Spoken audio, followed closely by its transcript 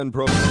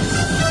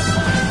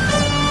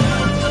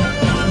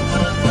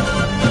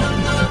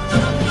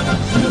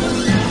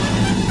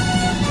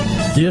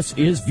This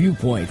is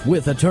Viewpoint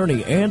with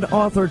attorney and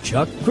author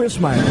Chuck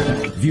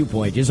Crismier.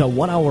 Viewpoint is a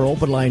one-hour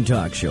open-line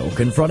talk show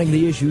confronting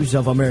the issues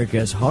of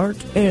America's heart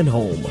and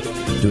home.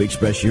 To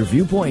express your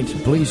viewpoint,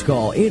 please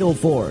call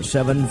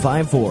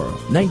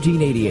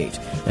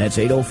 804-754-1988. That's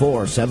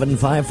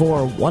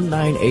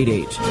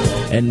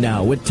 804-754-1988. And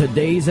now, with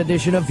today's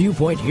edition of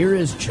Viewpoint, here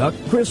is Chuck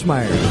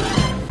Crismier.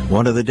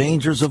 One of the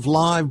dangers of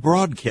live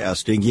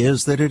broadcasting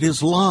is that it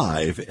is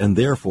live and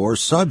therefore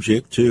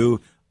subject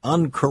to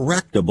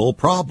uncorrectable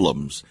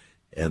problems.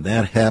 And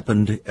that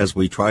happened as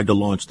we tried to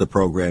launch the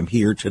program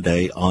here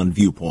today on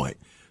Viewpoint.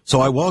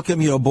 So I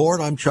welcome you aboard.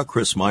 I'm Chuck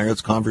Crismier.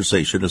 It's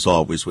conversation, as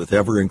always, with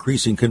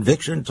ever-increasing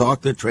conviction, talk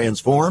that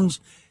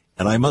transforms.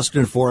 And I must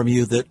inform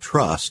you that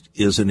trust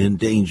is an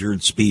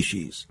endangered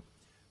species.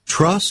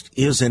 Trust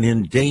is an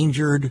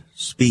endangered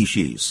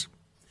species.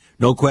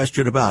 No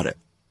question about it.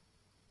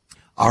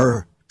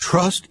 Our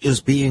trust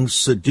is being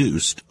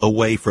seduced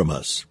away from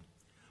us.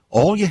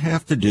 All you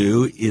have to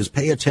do is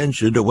pay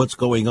attention to what's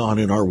going on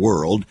in our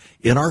world,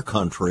 in our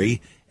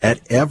country, at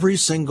every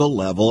single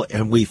level,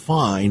 and we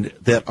find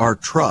that our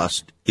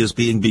trust is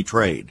being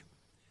betrayed.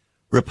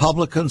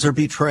 Republicans are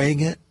betraying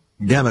it.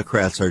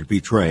 Democrats are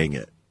betraying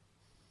it.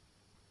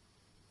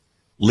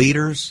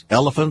 Leaders,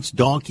 elephants,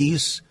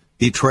 donkeys,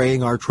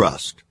 betraying our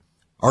trust.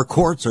 Our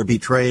courts are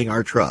betraying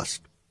our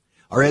trust.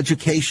 Our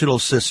educational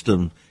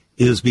system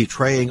is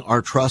betraying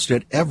our trust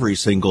at every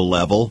single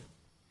level.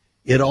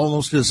 It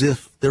almost as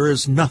if there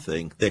is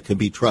nothing that can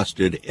be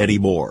trusted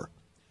anymore.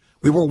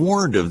 We were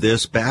warned of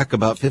this back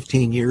about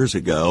 15 years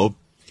ago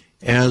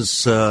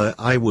as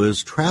I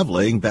was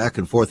traveling back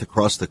and forth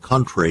across the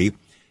country,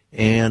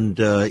 and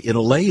in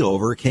a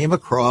layover came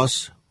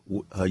across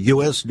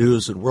U.S.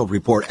 News and World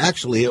Report.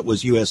 Actually, it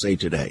was USA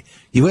Today.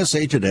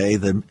 USA Today,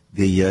 the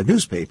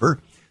newspaper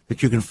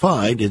that you can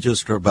find in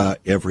just about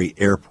every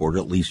airport,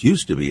 at least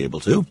used to be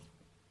able to.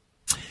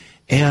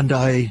 And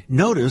I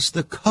noticed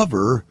the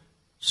cover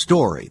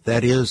story,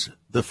 that is,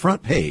 the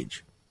front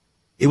page.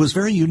 It was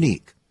very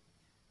unique.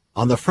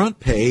 On the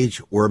front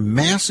page were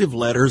massive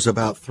letters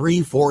about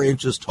 3-4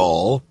 inches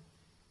tall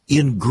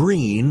in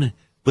green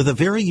with a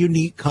very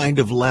unique kind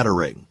of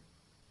lettering.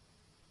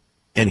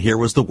 And here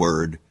was the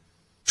word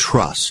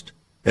trust.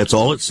 That's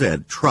all it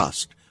said,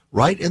 trust.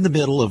 Right in the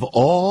middle of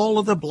all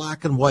of the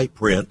black and white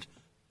print,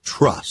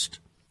 trust.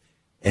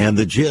 And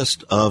the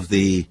gist of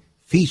the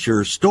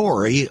feature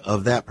story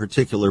of that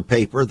particular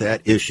paper,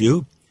 that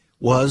issue,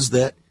 was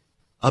that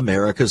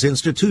America's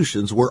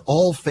institutions were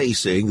all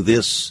facing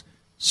this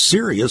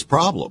serious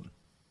problem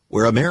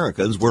where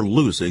Americans were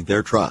losing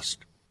their trust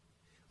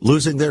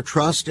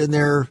in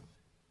their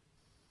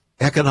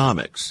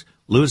economics,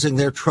 losing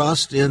their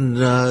trust in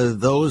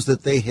those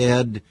that they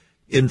had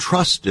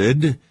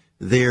entrusted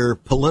their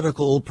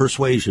political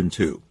persuasion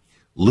to,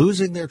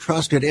 losing their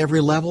trust at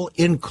every level,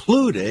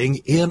 including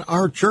in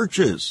our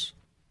churches.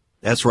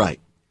 That's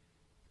right.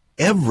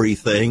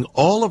 Everything,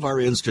 all of our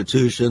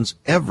institutions,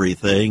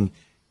 everything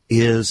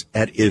is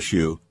at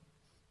issue.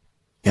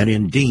 An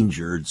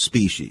endangered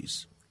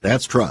species.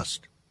 That's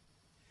trust.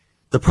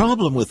 The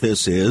problem with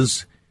this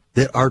is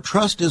that our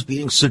trust is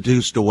being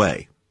seduced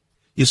away.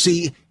 You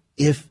see,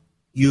 if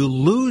you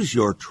lose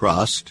your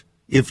trust,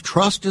 if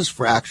trust is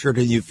fractured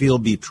and you feel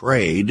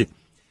betrayed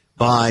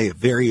by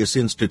various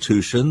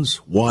institutions,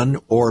 one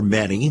or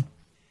many,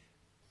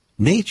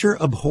 nature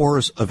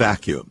abhors a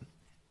vacuum.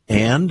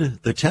 And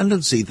the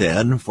tendency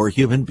then for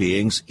human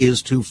beings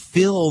is to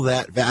fill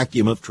that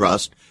vacuum of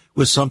trust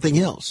with something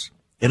else.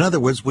 In other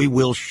words, we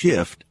will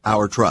shift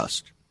our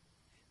trust.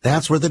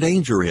 That's where the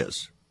danger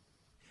is.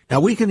 Now,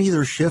 we can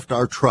either shift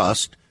our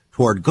trust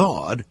toward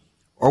God,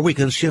 or we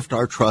can shift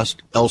our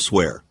trust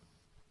elsewhere.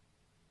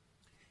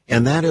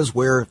 And that is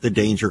where the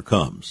danger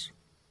comes.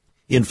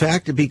 In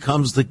fact, it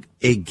becomes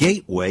a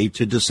gateway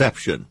to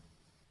deception.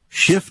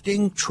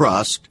 Shifting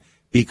trust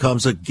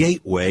becomes a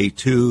gateway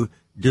to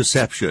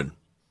deception.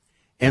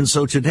 And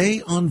so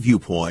today on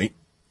Viewpoint,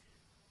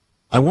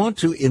 I want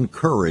to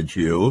encourage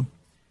you,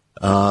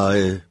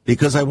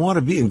 because I want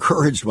to be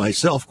encouraged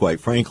myself,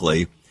 quite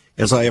frankly.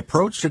 As I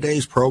approach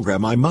today's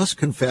program, I must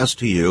confess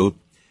to you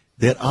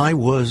that I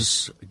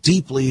was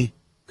deeply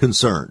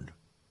concerned,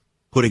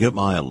 putting it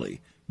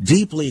mildly,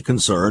 deeply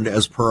concerned,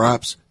 as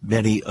perhaps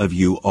many of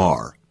you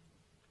are.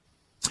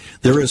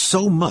 There is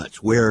so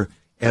much where,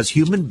 as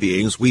human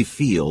beings, we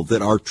feel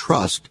that our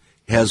trust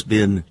has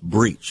been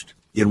breached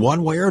in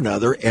one way or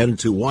another and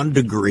to one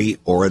degree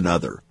or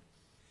another.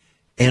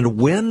 And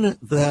when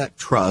that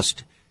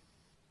trust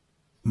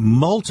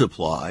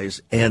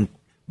multiplies and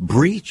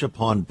breach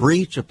upon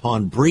breach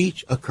upon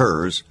breach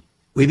occurs,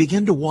 we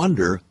begin to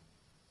wonder,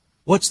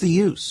 what's the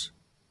use?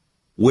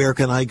 Where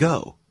can I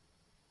go?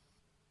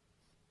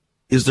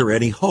 Is there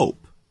any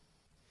hope?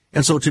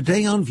 And so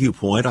today on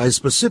Viewpoint, I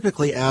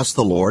specifically asked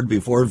the Lord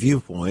before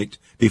Viewpoint,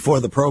 before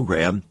the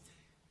program,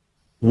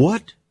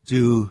 what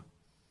do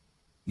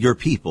your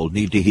people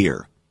need to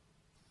hear?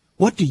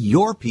 What do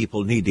your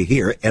people need to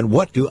hear, and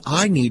what do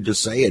I need to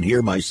say and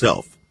hear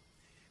myself?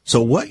 So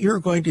what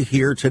you're going to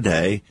hear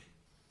today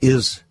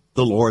is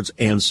the Lord's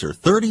answer.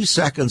 30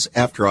 seconds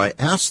after I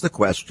asked the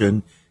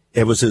question,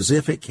 it was as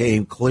if it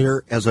came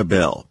clear as a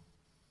bell.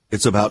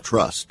 It's about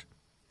trust.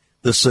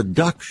 The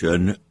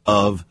seduction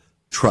of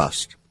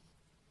trust.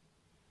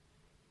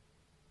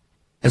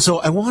 And so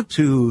I want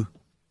to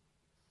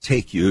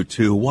take you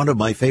to one of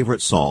my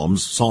favorite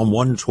Psalms, Psalm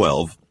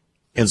 112,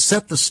 and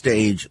set the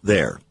stage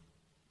there.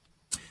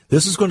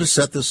 This is going to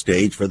set the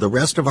stage for the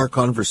rest of our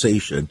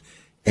conversation,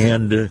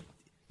 and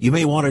you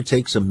may want to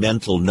take some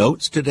mental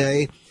notes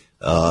today.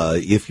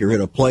 If you're in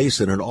a place,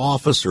 in an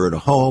office or at a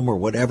home or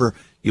whatever,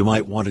 you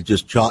might want to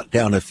just jot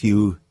down a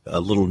few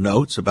little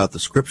notes about the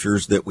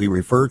scriptures that we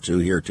refer to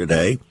here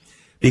today,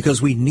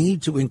 because we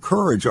need to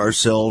encourage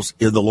ourselves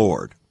in the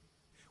Lord.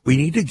 We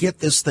need to get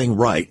this thing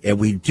right, and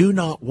we do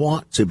not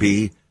want to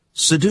be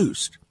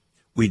seduced.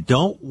 We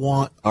don't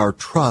want our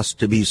trust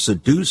to be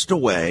seduced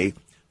away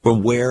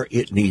from where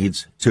it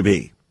needs to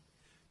be.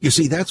 You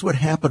see, that's what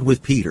happened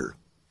with Peter.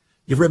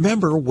 You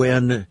remember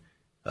when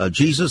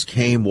Jesus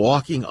came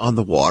walking on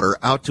the water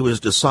out to his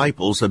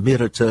disciples amid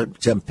a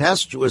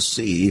tempestuous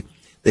sea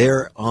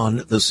there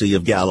on the Sea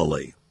of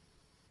Galilee.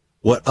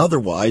 What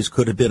otherwise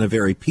could have been a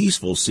very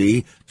peaceful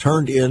sea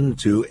turned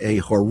into a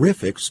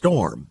horrific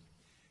storm.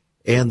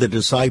 And the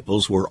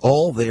disciples were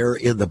all there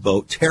in the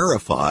boat,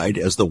 terrified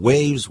as the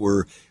waves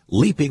were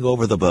leaping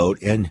over the boat.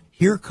 And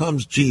here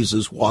comes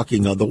Jesus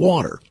walking on the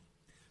water.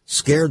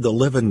 Scared the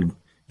living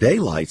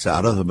daylights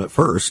out of them at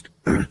first.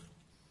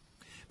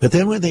 But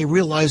then when they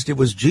realized it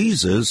was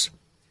Jesus,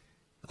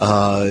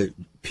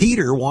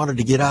 Peter wanted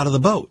to get out of the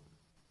boat.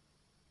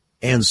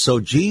 And so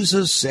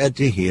Jesus said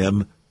to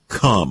him,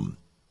 "Come."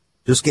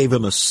 Just gave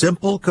him a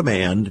simple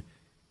command,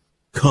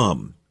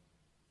 "Come."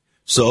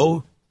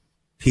 So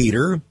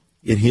Peter,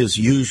 in his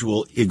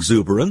usual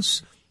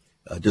exuberance,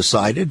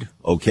 decided,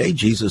 okay,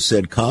 Jesus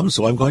said, "Come,"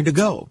 so I'm going to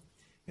go.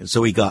 And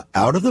so he got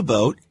out of the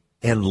boat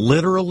and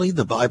literally,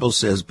 the Bible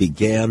says,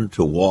 began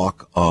to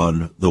walk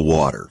on the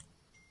water.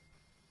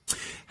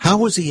 How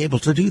was he able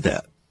to do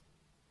that?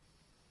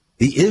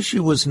 The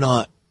issue was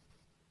not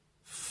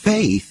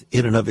faith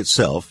in and of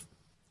itself.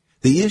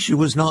 The issue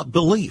was not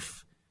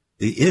belief.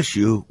 The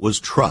issue was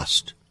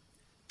trust.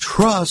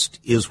 Trust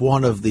is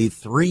one of the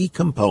three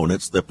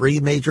components, the three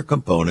major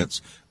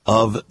components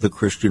of the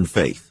Christian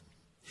faith.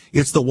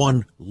 It's the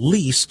one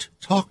least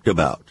talked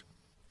about.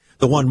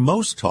 The one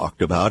most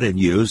talked about and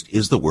used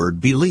is the word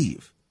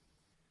believe.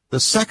 The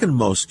second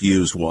most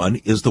used one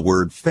is the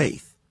word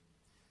faith.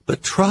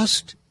 But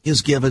trust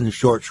is given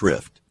short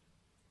shrift.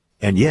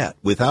 And yet,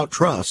 without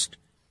trust,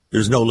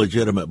 there's no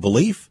legitimate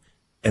belief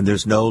and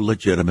there's no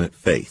legitimate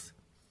faith.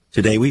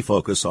 Today we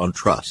focus on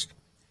trust.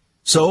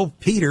 So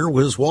Peter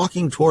was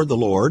walking toward the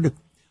Lord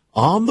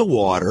on the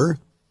water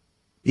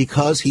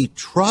because he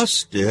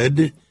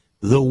trusted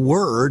the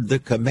word, the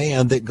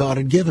command that God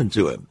had given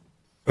to him,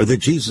 or that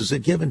Jesus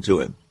had given to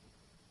him.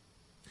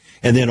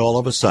 And then all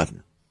of a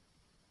sudden,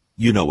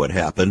 you know what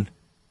happened.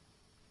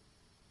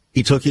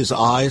 He took his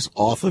eyes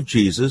off of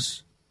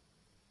Jesus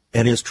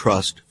and his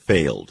trust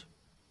failed.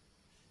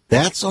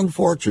 That's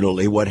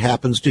unfortunately what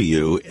happens to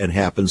you and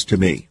happens to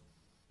me.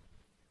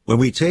 When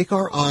we take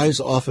our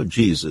eyes off of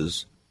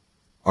Jesus,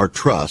 our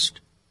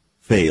trust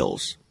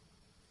fails.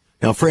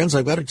 Now, friends,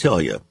 I've got to tell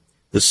you,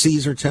 the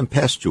seas are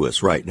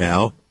tempestuous right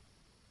now.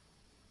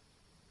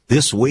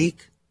 This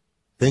week,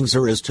 things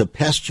are as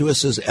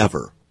tempestuous as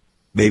ever,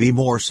 maybe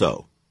more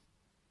so.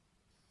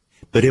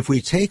 But if we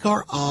take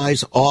our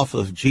eyes off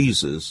of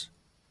Jesus,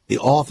 the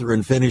author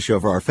and finisher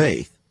of our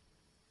faith,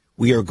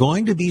 we are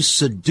going to be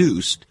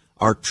seduced.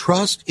 Our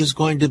trust is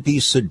going to be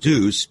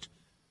seduced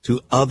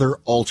to other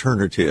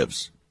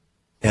alternatives.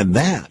 And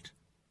that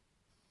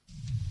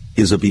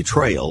is a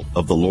betrayal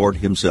of the Lord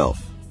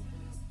himself.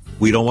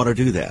 We don't want to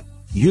do that.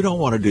 You don't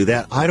want to do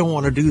that. I don't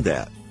want to do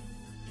that.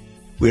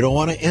 We don't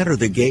want to enter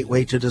the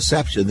gateway to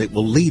deception that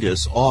will lead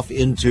us off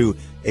into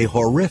a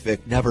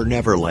horrific never,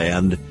 never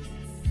land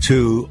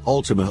to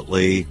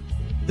ultimately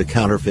the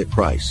counterfeit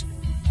Christ.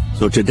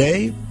 So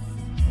today,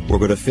 we're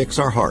going to fix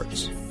our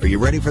hearts. Are you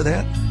ready for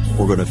that?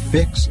 We're going to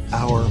fix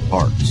our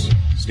hearts.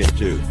 Stay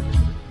tuned.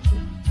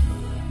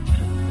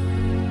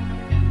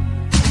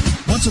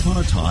 Once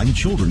upon a time,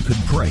 children could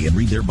pray and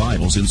read their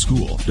Bibles in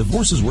school.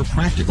 Divorces were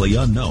practically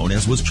unknown,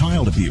 as was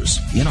child abuse.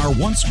 In our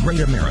once great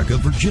America,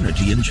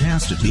 virginity and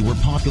chastity were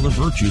popular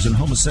virtues and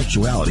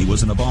homosexuality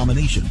was an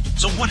abomination.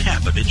 So what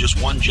happened in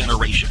just one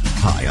generation?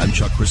 Hi, I'm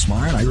Chuck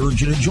Chrismire, and I urge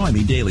you to join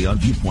me daily on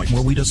Viewpoint,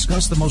 where we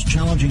discuss the most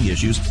challenging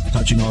issues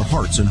touching our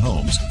hearts and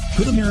homes.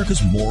 Could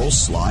America's moral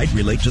slide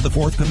relate to the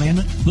fourth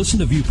commandment? Listen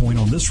to Viewpoint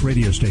on this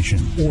radio station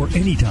or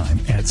anytime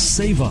at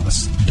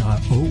saveus.org.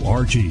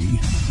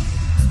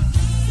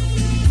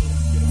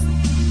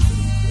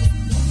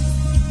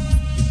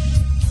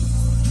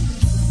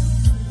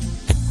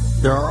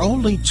 There are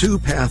only two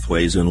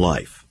pathways in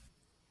life,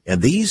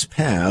 and these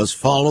paths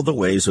follow the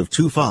ways of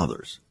two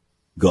fathers,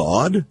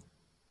 God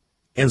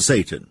and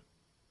Satan.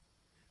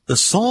 The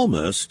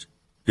psalmist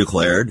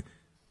declared,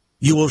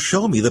 You will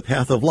show me the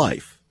path of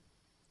life.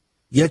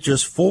 Yet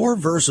just 4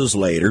 verses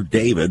later,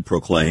 David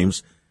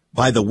proclaims,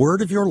 by the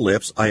word of your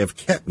lips I have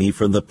kept me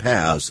from the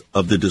paths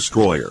of the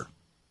destroyer.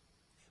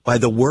 By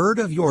the word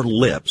of your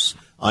lips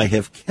I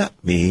have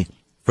kept me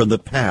from the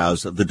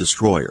paths of the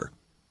destroyer.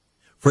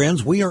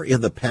 Friends, we are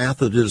in the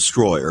path of the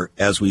destroyer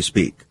as we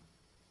speak.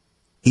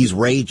 He's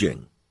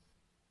raging.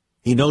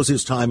 He knows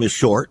his time is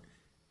short,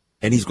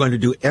 and he's going to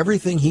do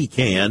everything he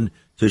can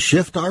to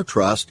shift our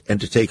trust and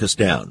to take us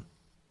down.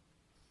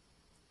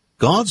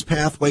 God's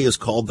pathway is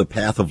called the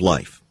path of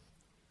life,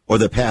 or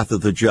the path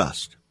of the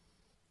just.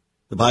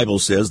 The Bible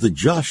says the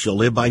just shall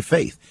live by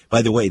faith.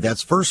 By the way,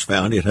 that's first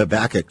found in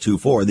Habakkuk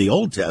 2:4 in the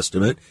Old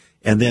Testament,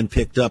 and then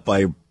picked up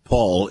by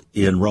Paul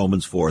in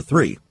Romans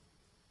 4:3.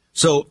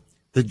 So,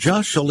 the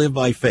just shall live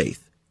by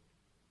faith.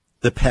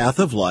 The path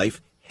of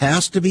life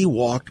has to be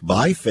walked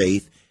by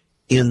faith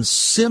in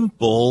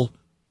simple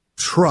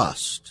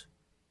trust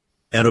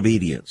and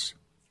obedience.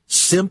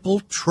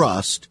 Simple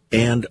trust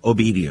and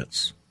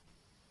obedience.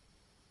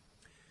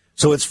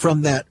 So it's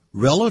from that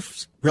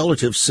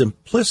relative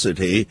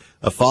simplicity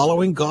of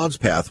following God's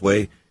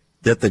pathway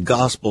that the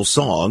gospel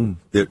song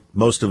that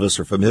most of us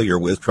are familiar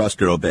with,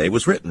 Trust and Obey,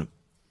 was written.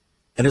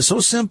 And it's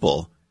so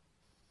simple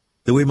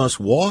that we must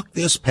walk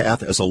this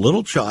path as a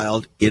little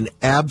child in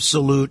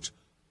absolute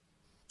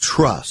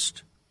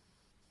trust.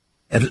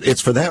 And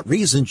it's for that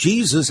reason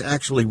Jesus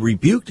actually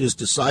rebuked his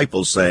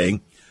disciples,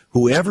 saying,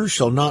 whoever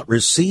shall not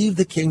receive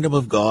the kingdom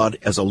of God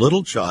as a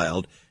little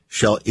child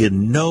shall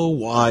in no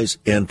wise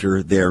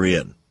enter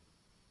therein.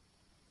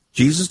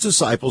 Jesus'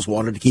 disciples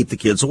wanted to keep the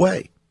kids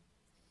away.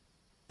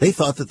 They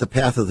thought that the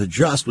path of the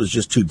just was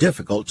just too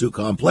difficult, too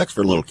complex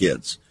for little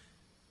kids.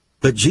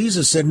 But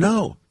Jesus said,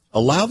 no,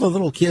 allow the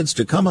little kids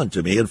to come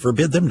unto me and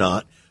forbid them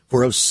not,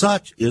 for of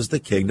such is the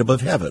kingdom of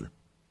heaven.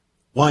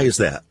 Why is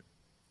that?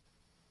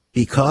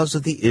 Because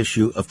of the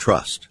issue of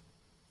trust.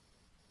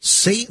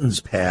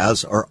 Satan's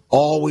paths are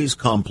always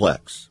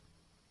complex.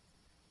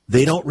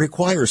 They don't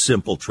require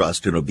simple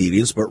trust and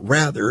obedience, but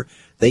rather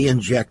they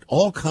inject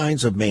all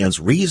kinds of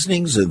man's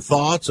reasonings and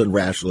thoughts and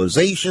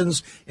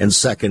rationalizations and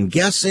second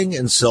guessing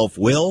and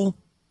self-will.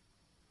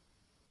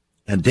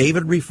 And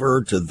David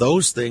referred to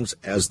those things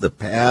as the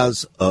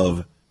paths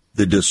of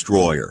the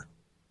destroyer.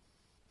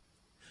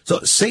 So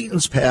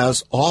Satan's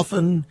paths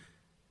often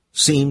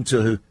seem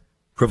to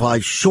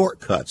provide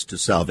shortcuts to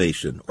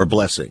salvation or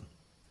blessing,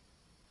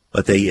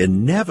 but they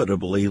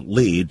inevitably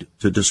lead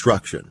to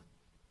destruction.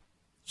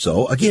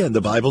 So, again,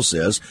 the Bible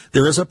says,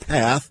 there is a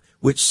path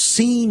which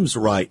seems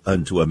right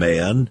unto a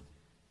man,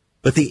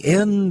 but the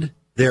end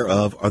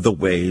thereof are the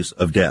ways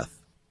of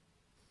death.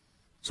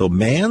 So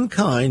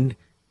mankind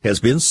has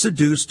been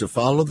seduced to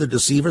follow the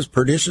deceiver's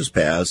pernicious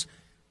paths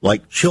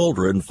like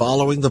children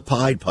following the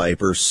Pied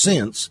Piper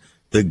since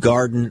the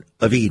Garden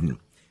of Eden.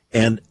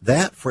 And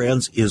that,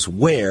 friends, is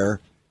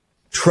where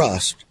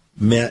trust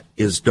met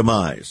its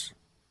demise.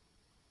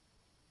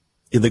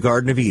 In the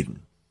Garden of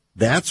Eden.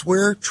 That's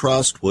where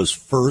trust was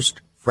first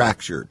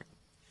fractured.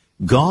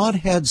 God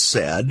had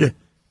said,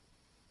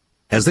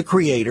 as the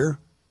Creator,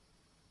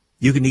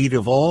 you can eat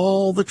of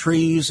all the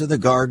trees in the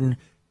garden,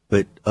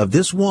 but of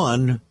this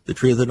one, the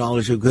tree of the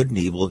knowledge of good and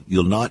evil,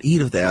 you'll not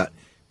eat of that,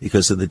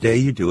 because in the day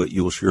you do it,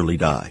 you will surely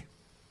die.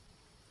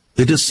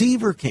 The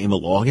deceiver came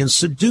along and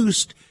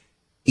seduced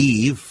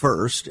Eve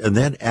first, and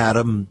then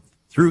Adam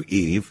through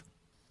Eve,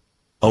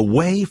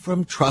 away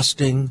from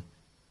trusting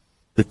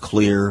the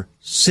clear,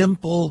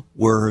 simple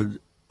word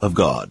of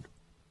God.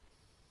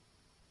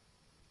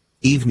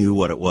 Eve knew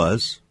what it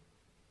was,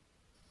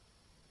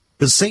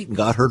 but Satan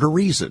got her to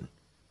reason.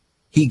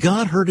 He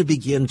got her to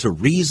begin to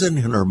reason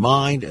in her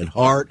mind and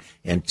heart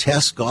and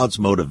test God's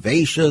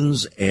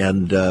motivations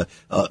and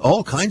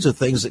all kinds of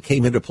things that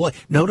came into play.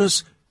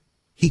 Notice,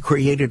 he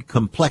created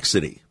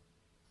complexity.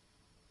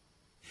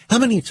 How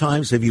many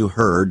times have you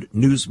heard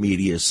news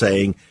media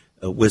saying,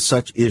 with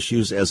such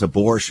issues as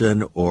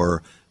abortion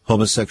or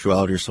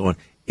homosexuality or so on,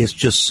 it's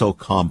just so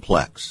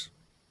complex?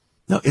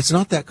 No, it's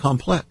not that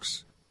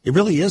complex. It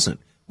really isn't.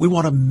 We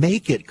want to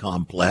make it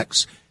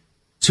complex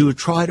to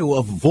try to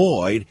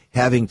avoid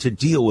having to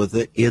deal with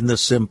it in the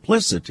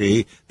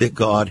simplicity that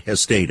God has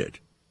stated.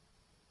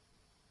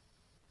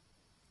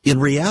 In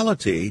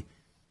reality,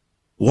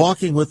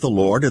 walking with the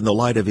Lord in the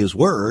light of His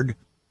Word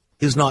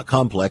is not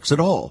complex at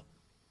all.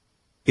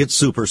 It's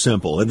super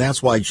simple, and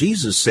that's why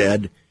Jesus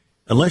said,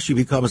 unless you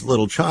become as a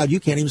little child,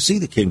 you can't even see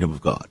the kingdom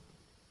of God.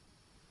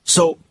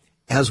 So,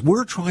 as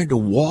we're trying to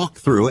walk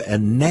through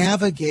and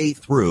navigate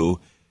through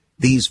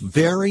these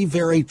very,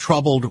 very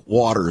troubled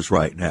waters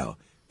right now,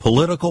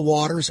 political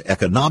waters,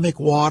 economic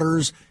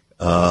waters,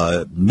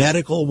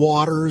 medical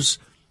waters,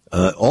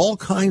 all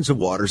kinds of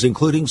waters,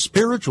 including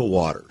spiritual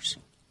waters.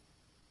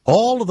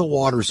 All of the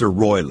waters are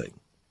roiling.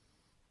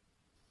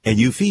 And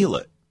you feel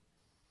it.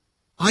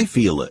 I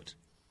feel it.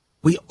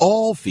 We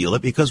all feel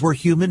it because we're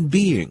human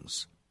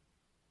beings.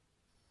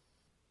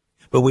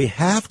 But we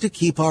have to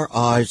keep our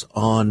eyes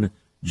on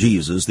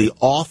Jesus, the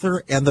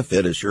author and the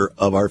finisher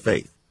of our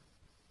faith.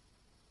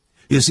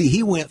 You see,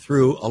 he went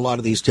through a lot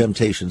of these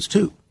temptations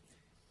too.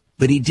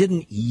 but he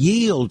didn't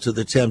yield to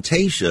the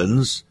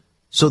temptations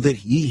so that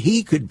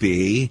he could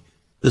be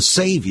the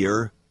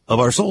Savior of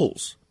our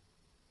souls.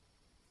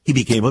 He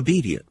became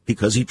obedient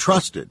because he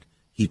trusted.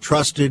 He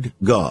trusted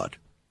God.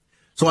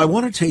 So I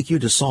want to take you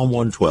to Psalm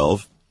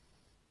 112,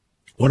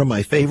 one of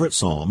my favorite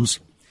Psalms,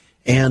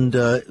 and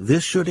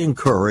this should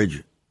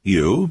encourage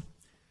you.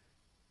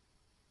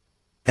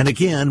 And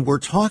again, we're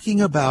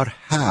talking about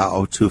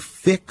how to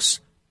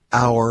fix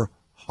our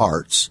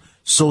hearts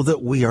so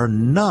that we are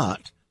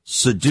not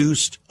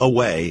seduced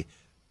away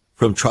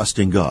from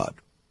trusting God.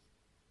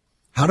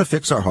 How to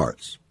fix our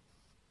hearts.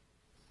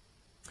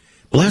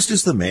 Blessed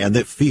is the man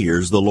that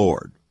fears the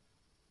Lord,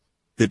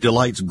 that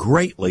delights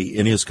greatly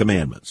in his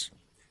commandments.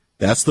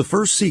 That's the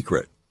first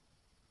secret.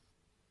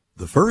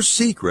 The first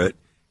secret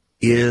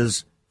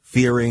is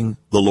fearing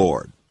the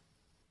Lord.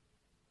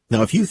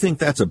 Now, if you think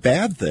that's a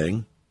bad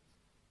thing,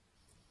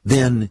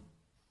 then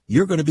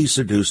you're going to be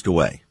seduced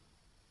away.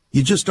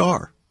 You just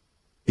are.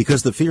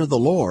 Because the fear of the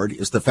Lord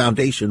is the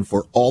foundation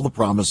for all the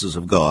promises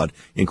of God,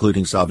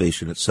 including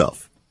salvation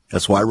itself.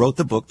 That's why I wrote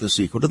the book, The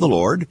Secret of the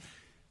Lord.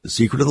 The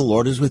secret of the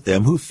Lord is with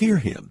them who fear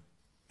him,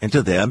 and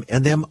to them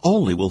and them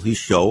only will he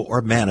show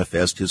or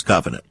manifest his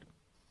covenant.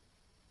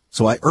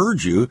 So I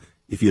urge you,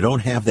 if you don't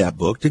have that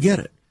book, to get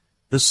it.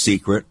 The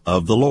Secret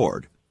of the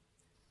Lord.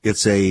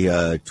 It's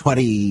a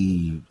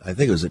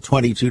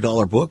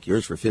 $22 book,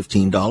 yours for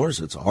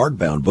 $15. It's a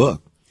hardbound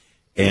book.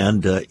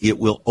 And it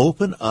will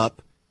open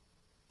up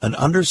an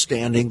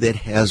understanding that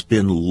has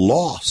been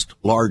lost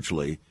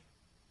largely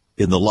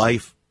in the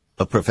life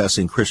of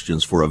professing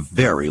Christians for a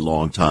very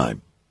long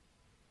time.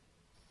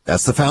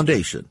 That's the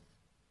foundation.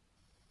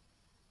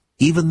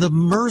 Even the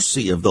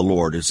mercy of the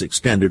Lord is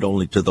extended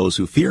only to those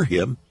who fear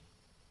him.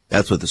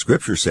 That's what the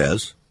scripture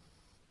says.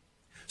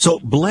 So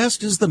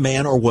blessed is the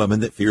man or woman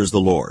that fears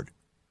the Lord,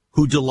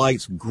 who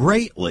delights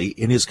greatly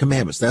in his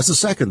commandments. That's the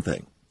second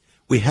thing.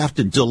 We have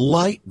to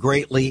delight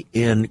greatly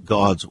in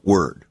God's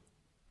word.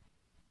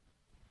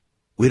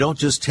 We don't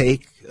just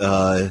take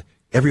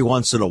every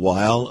once in a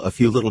while a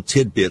few little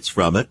tidbits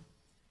from it.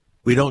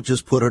 We don't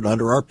just put it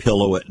under our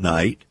pillow at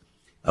night.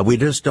 We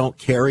just don't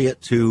carry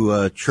it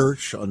to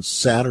church on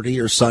Saturday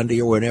or Sunday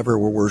or whenever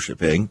we're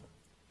worshiping.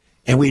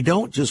 And we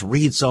don't just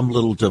read some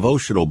little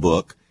devotional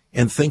book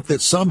and think that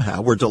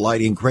somehow we're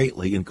delighting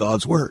greatly in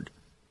God's word.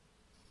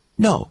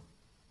 No,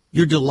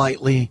 you're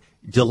delighting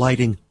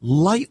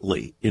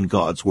lightly in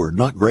God's word,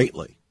 not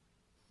greatly.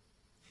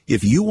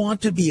 If you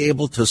want to be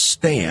able to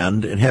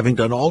stand, and having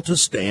done all to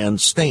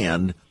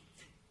stand,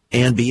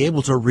 and be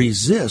able to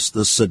resist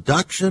the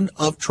seduction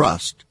of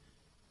trust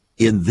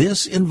in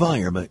this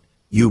environment,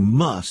 you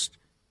must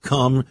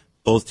come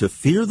both to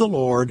fear the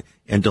Lord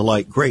and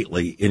delight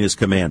greatly in his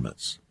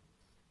commandments.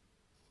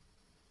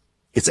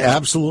 It's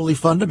absolutely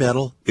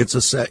fundamental. It's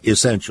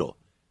essential.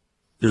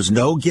 There's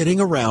no getting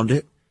around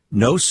it,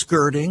 no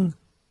skirting,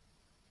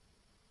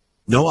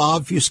 no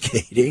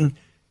obfuscating,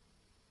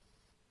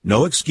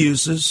 no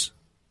excuses.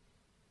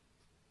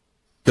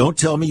 Don't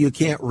tell me you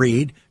can't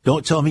read.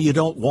 Don't tell me you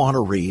don't want to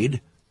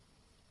read.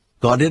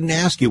 God didn't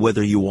ask you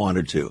whether you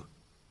wanted to.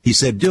 He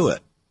said, do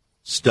it.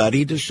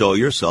 Study to show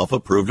yourself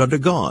approved unto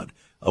God,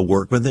 a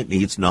workman that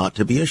needs not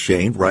to be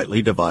ashamed,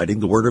 rightly dividing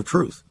the word of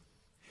truth.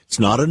 It's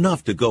not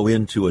enough to go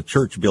into a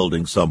church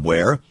building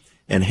somewhere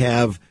and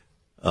have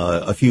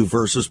a few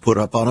verses put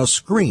up on a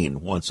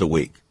screen once a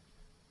week.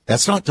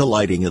 That's not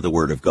delighting in the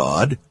word of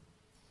God.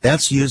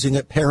 That's using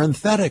it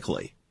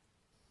parenthetically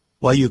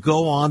while you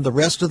go on the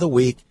rest of the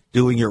week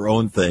doing your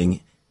own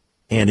thing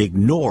and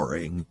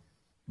ignoring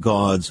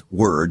God's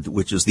word,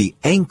 which is the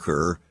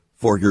anchor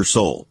for your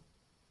soul.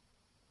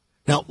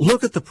 Now,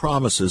 look at the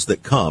promises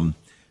that come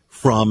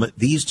from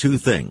these two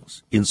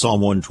things in Psalm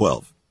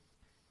 112.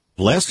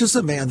 Blessed is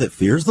the man that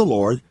fears the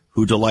Lord,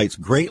 who delights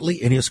greatly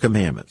in his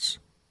commandments.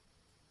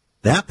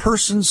 That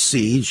person's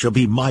seed shall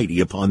be mighty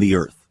upon the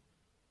earth.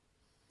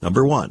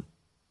 Number one.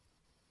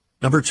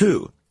 Number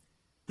two,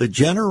 the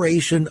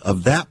generation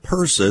of that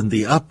person,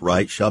 the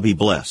upright, shall be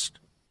blessed.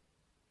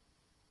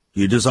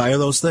 Do you desire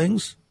those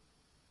things?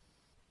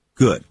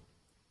 Good.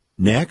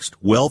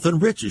 Next, wealth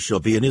and riches shall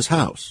be in his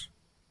house.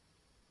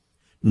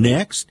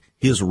 Next,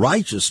 his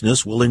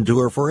righteousness will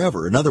endure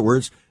forever. In other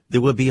words,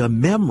 there will be a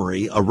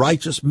memory, a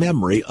righteous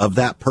memory of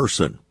that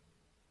person.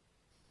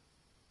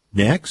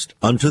 Next,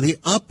 unto the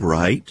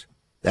upright,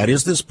 that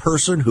is this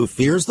person who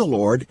fears the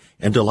Lord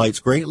and delights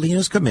greatly in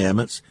his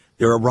commandments,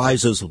 there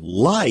arises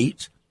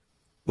light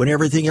when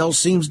everything else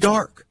seems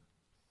dark.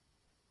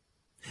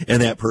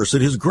 And that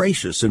person is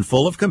gracious and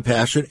full of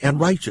compassion and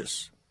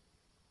righteous.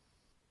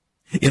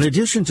 In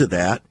addition to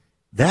that,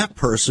 that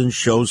person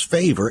shows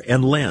favor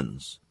and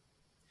lends.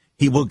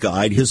 He will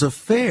guide his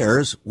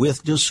affairs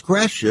with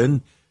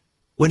discretion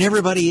when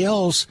everybody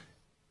else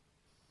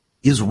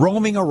is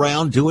roaming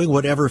around doing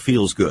whatever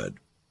feels good.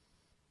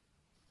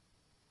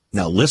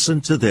 Now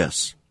listen to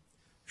this.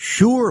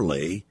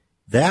 Surely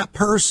that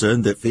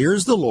person that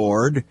fears the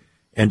Lord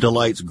and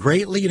delights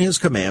greatly in his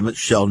commandments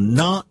shall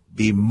not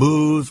be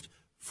moved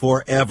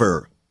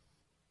forever.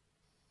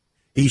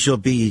 He shall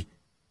be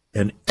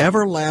an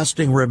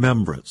everlasting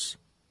remembrance.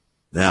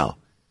 Now,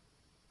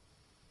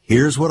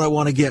 here's what I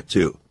want to get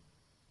to.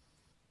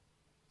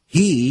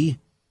 He,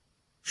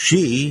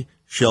 she,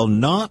 shall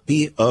not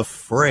be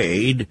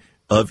afraid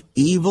of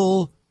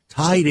evil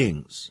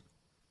tidings.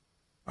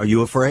 Are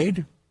you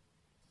afraid?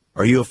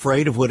 Are you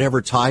afraid of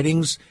whatever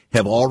tidings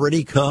have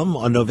already come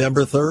on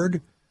November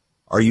 3rd?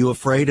 Are you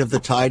afraid of the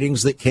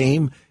tidings that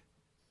came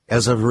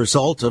as a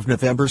result of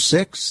November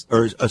 6th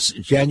or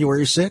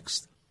January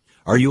 6th?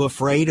 Are you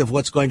afraid of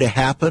what's going to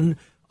happen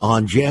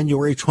on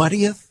January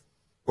 20th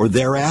or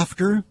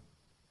thereafter?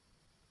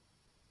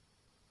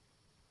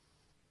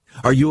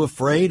 Are you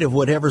afraid of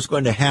whatever's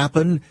going to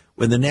happen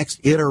when the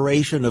next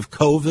iteration of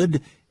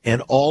COVID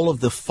and all of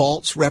the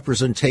false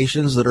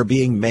representations that are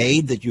being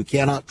made that you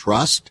cannot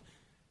trust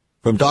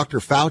from Dr.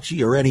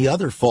 Fauci or any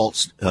other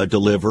false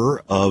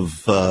deliverer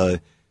of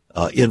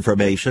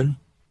information?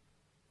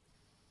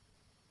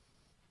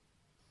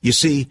 You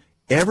see,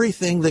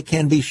 everything that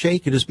can be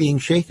shaken is being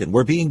shaken.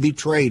 We're being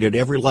betrayed at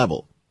every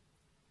level.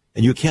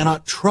 And you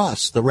cannot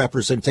trust the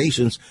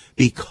representations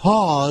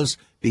because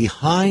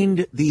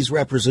behind these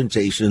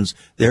representations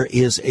there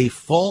is a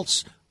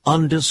false,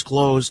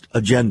 undisclosed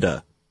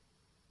agenda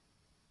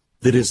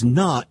that is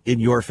not in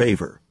your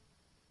favor.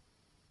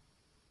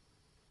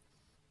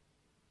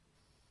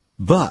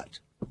 But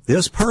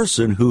this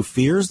person who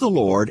fears the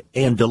Lord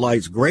and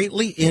delights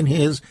greatly in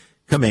his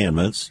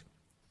commandments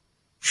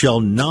shall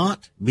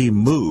not be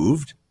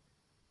moved,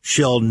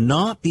 shall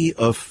not be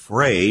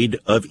afraid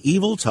of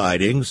evil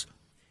tidings.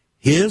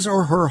 His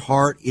or her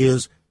heart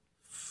is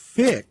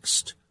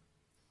fixed,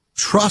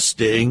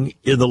 trusting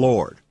in the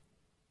Lord.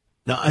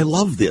 Now, I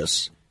love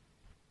this.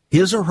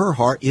 His or her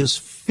heart is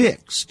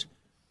fixed,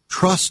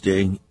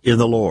 trusting in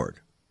the Lord.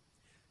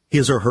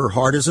 His or her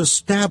heart is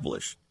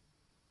established.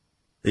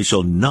 They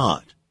shall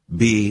not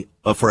be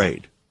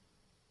afraid.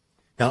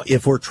 Now,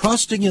 if we're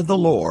trusting in the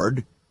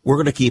Lord, we're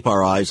going to keep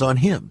our eyes on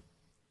him.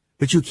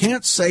 But you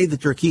can't say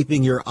that you're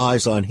keeping your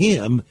eyes on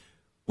him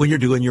when you're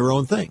doing your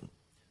own thing.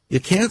 You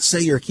can't say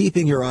you're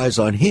keeping your eyes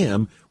on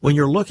him when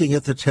you're looking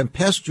at the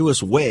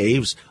tempestuous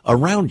waves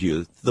around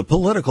you, the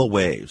political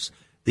waves,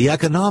 the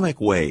economic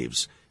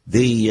waves,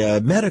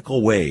 the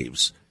medical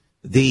waves,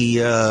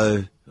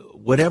 the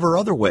whatever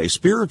other waves,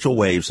 spiritual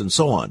waves, and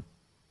so on.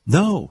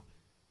 No.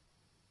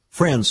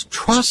 Friends,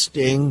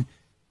 trusting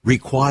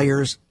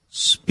requires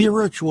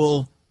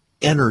spiritual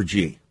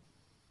energy.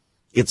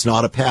 It's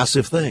not a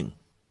passive thing.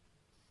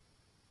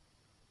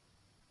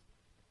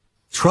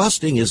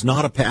 Trusting is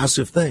not a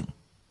passive thing.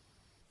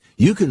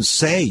 You can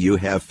say you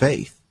have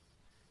faith.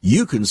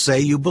 You can say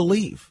you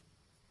believe.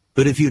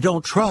 But if you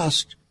don't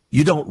trust,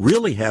 you don't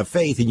really have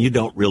faith and you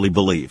don't really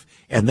believe.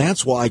 And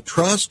that's why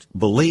trust,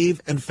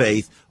 believe, and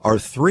faith are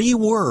three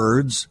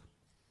words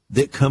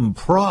that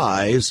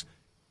comprise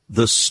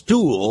the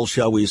stool,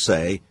 shall we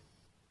say,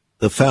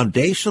 the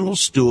foundational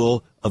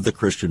stool of the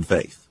Christian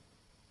faith.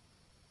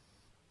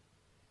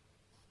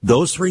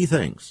 Those three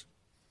things.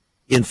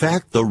 In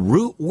fact, the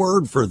root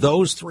word for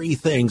those three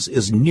things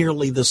is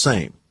nearly the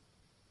same,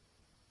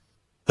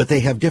 but they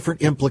have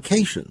different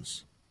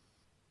implications.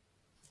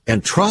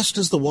 And trust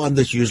is the one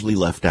that's usually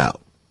left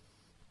out.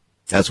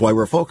 That's why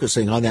we're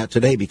focusing on that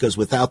today, because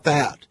without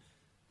that,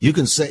 you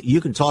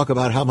can talk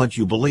about how much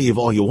you believe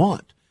all you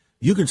want.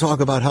 You can talk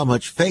about how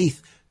much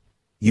faith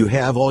you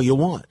have all you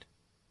want.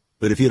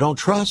 But if you don't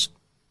trust,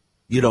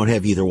 you don't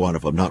have either one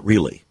of them, not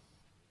really.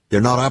 They're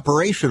not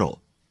operational.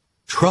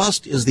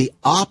 Trust is the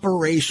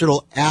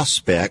operational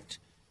aspect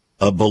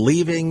of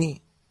believing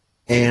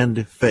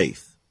and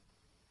faith.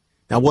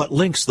 Now, what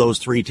links those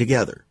three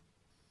together?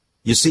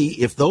 You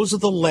see, if those are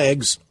the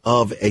legs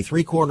of a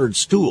three-cornered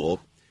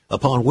stool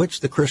upon which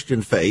the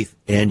Christian faith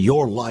and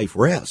your life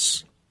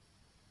rests,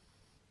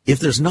 if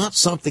there's not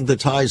something that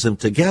ties them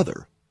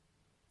together,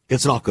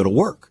 it's not going to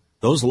work.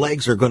 Those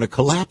legs are going to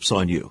collapse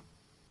on you.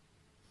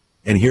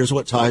 And here's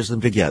what ties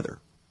them together.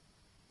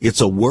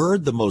 It's a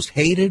word, the most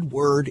hated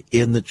word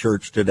in the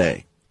church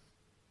today.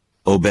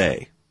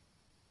 Obey.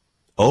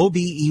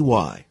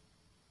 O-B-E-Y.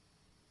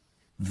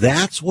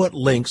 That's what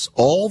links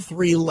all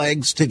three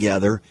legs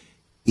together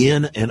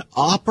in an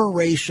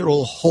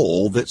operational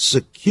whole that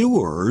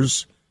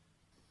secures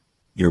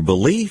your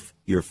belief,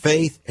 your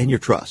faith, and your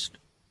trust.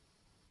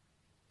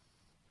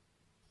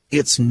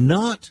 It's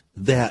not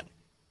that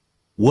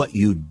what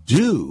you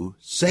do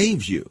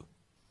saves you.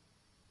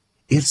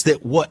 It's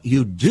that what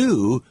you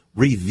do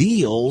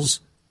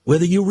reveals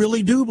whether you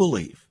really do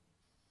believe,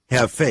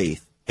 have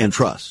faith, and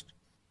trust.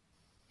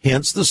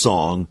 Hence the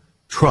song,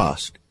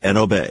 Trust and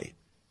Obey.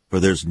 For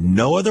there's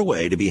no other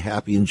way to be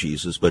happy in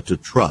Jesus but to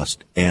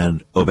trust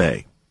and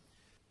obey.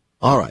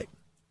 All right,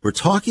 we're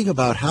talking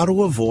about how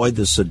to avoid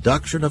the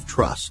seduction of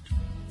trust,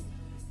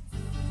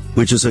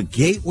 which is a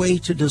gateway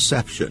to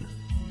deception.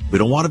 We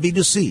don't want to be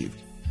deceived.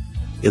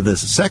 In the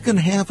second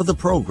half of the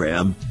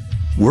program,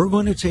 we're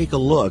going to take a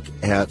look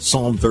at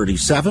Psalm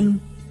 37,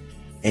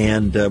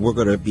 and we're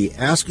going to be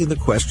asking the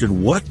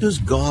question, what does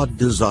God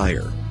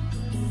desire?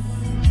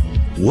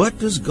 What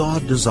does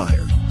God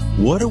desire?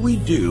 What do we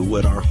do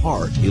when our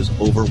heart is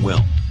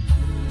overwhelmed?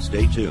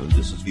 Stay tuned.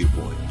 This is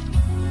Viewpoint.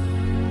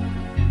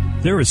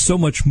 There is so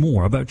much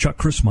more about Chuck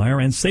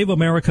Crismier and Save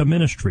America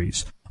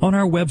Ministries on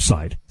our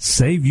website,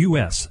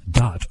 saveus.org.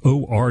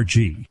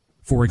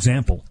 For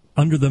example,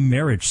 under the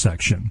marriage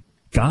section,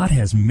 God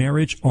has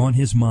marriage on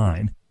his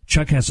mind.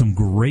 Chuck has some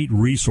great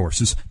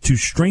resources to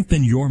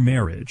strengthen your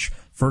marriage.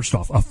 First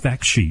off, a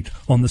fact sheet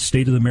on the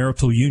state of the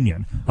marital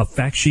union, a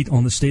fact sheet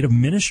on the state of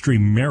ministry,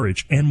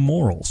 marriage, and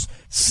morals.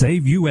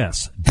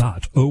 SaveUS.org.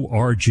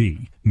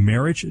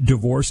 Marriage,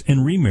 divorce,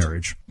 and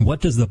remarriage.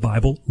 What does the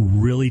Bible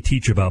really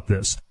teach about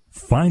this?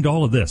 Find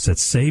all of this at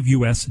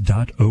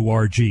SaveUS.org.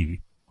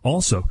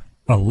 Also,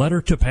 a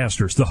letter to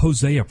pastors, the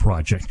Hosea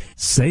Project,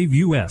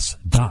 SaveUS.org,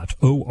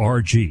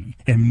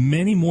 and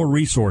many more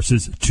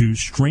resources to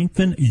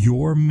strengthen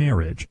your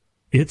marriage.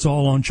 It's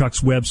all on Chuck's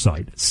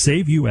website,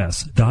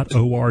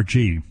 SaveUS.org.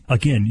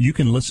 Again, you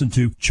can listen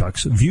to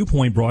Chuck's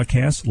Viewpoint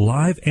broadcast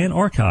live and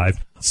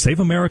archived. Save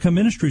America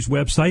Ministries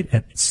website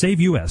at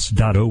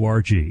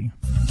SaveUS.org.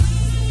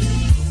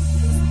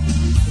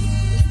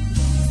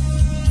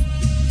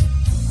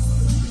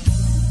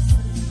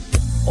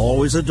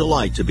 Always a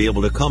delight to be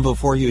able to come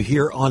before you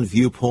here on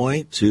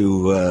Viewpoint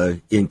to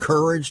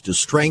encourage, to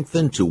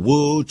strengthen, to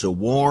woo, to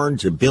warn,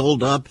 to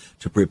build up,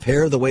 to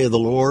prepare the way of the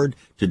Lord,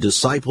 to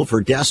disciple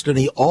for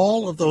destiny,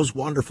 all of those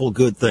wonderful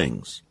good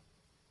things.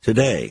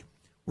 Today,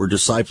 we're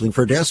discipling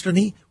for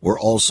destiny. We're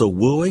also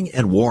wooing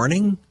and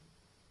warning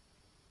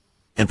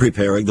and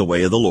preparing the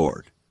way of the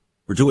Lord.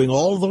 We're doing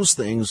all of those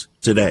things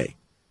today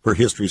for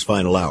History's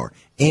Final Hour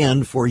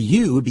and for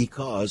you,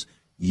 because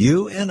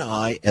you and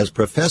I, as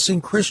professing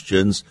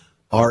Christians,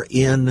 are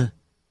in,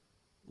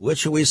 what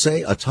shall we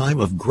say, a time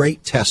of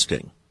great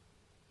testing.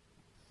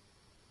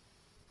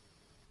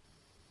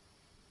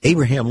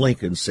 Abraham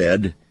Lincoln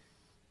said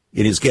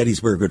in his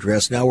Gettysburg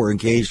Address, "Now we're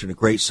engaged in a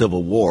great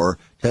civil war,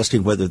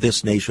 testing whether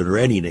this nation or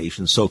any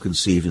nation so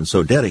conceived and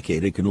so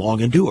dedicated can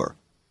long endure."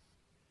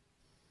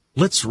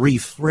 Let's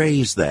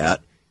rephrase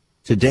that.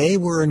 Today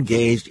we're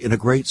engaged in a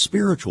great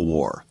spiritual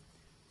war,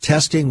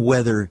 testing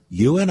whether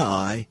you and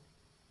I,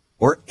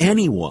 or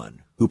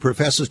anyone who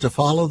professes to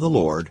follow the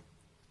Lord,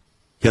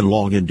 can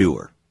long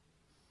endure.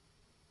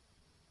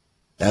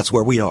 That's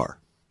where we are.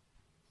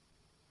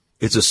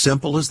 It's as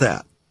simple as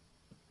that.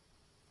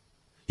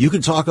 You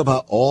can talk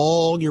about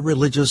all your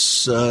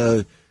religious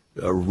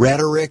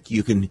rhetoric.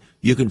 You can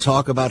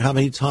talk about how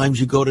many times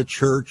you go to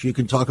church. You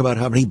can talk about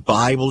how many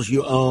Bibles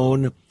you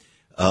own.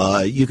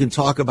 You can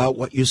talk about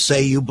what you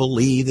say you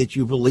believe, that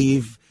you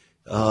believe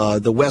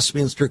the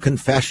Westminster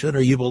Confession,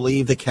 or you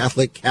believe the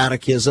Catholic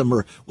Catechism,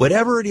 or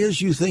whatever it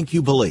is you think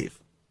you believe.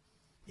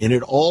 And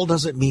it all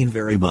doesn't mean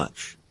very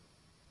much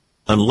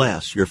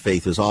unless your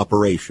faith is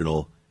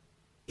operational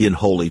in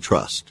holy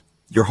trust.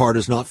 Your heart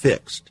is not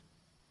fixed.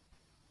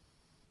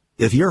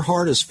 If your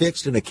heart is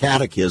fixed in a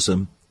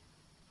catechism,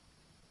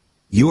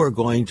 you are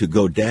going to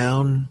go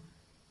down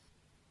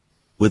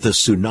with a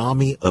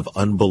tsunami of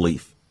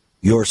unbelief.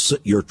 Your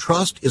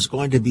trust is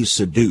going to be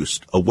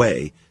seduced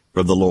away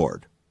from the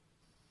Lord.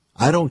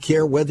 I don't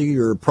care whether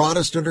you're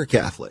Protestant or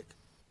Catholic.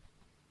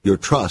 Your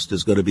trust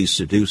is going to be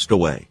seduced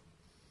away.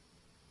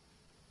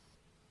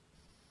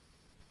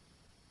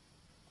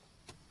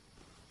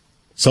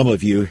 Some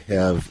of you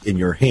have in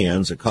your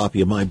hands a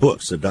copy of my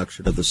book,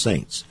 Seduction of the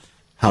Saints,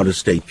 How to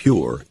Stay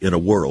Pure in a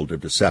World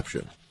of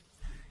Deception.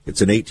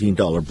 It's an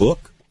 $18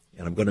 book,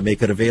 and I'm going to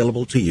make it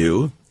available to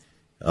you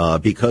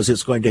because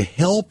it's going to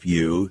help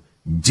you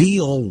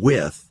deal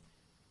with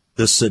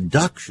the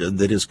seduction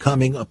that is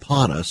coming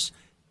upon us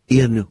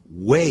in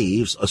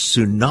waves, a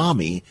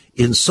tsunami,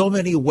 in so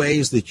many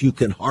ways that you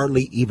can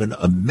hardly even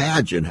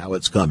imagine how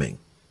it's coming.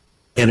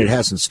 And it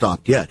hasn't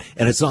stopped yet.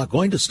 And it's not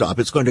going to stop.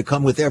 It's going to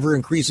come with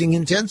ever-increasing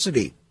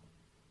intensity.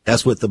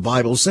 That's what the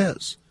Bible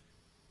says.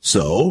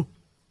 So,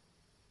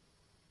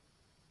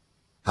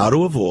 how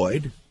to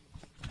avoid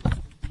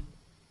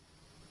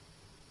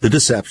the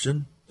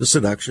deception, the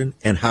seduction,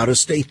 and how to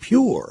stay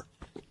pure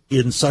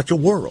in such a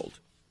world.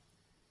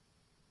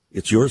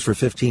 It's yours for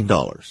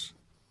 $15.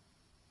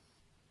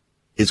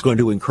 It's going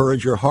to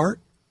encourage your heart.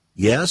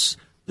 Yes,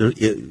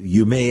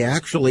 you may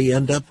actually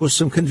end up with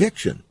some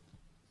conviction,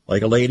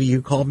 like a lady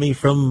who called me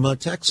from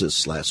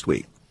Texas last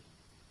week,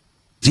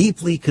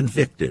 deeply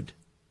convicted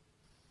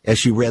as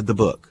she read the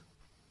book,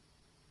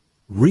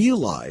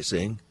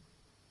 realizing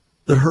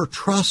that her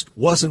trust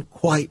wasn't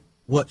quite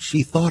what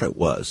she thought it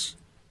was.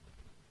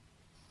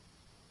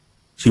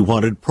 She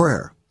wanted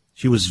prayer.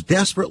 She was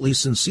desperately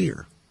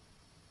sincere.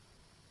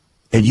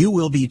 And you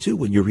will be too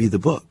when you read the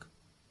book.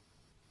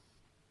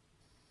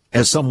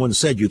 As someone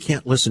said, you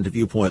can't listen to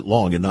Viewpoint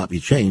long and not be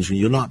changed, and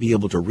you'll not be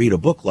able to read a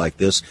book like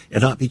this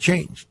and not be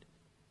changed.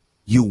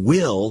 You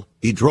will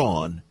be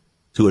drawn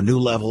to a new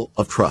level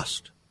of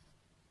trust,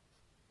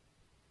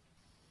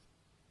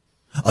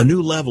 a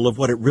new level of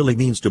what it really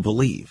means to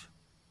believe,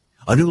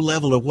 a new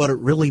level of what it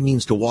really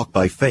means to walk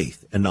by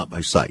faith and not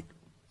by sight.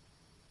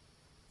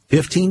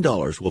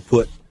 $15 will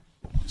put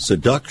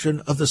Seduction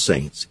of the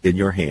Saints in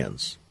your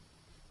hands.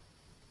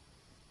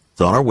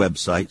 It's on our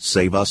website,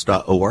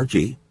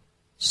 saveus.org.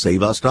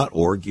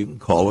 saveus.org. You can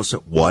call us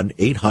at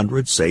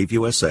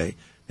 1-800-SAVE-USA.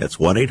 That's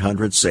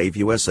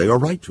 1-800-SAVE-USA, or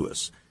write to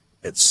us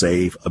at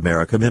Save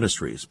America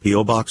Ministries,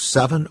 P.O. Box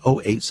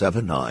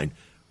 70879,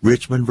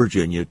 Richmond,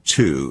 Virginia,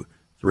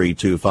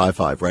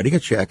 23255. Writing a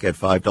check at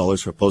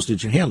 $5 for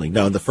postage and handling.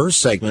 Now, in the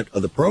first segment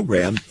of the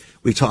program,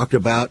 we talked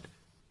about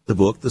the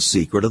book, The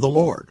Secret of the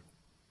Lord.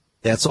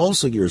 That's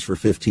also yours for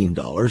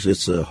 $15.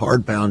 It's a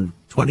hardbound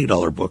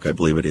 $20 book, I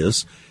believe it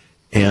is,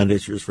 and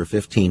it's yours for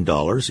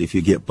 $15. If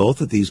you get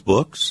both of these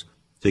books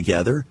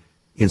together,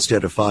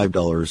 instead of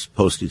 $5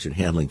 postage and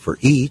handling for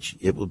each,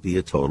 it will be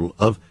a total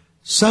of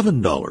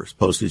 $7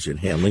 postage and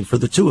handling for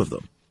the two of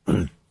them.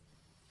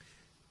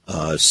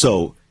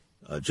 So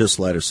just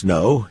let us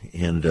know,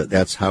 and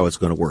that's how it's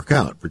going to work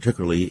out,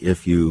 particularly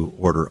if you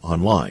order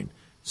online,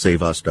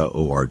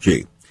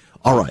 saveus.org.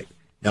 All right.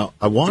 Now,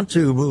 I want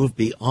to move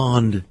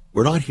beyond.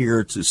 We're not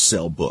here to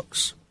sell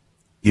books.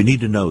 You need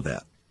to know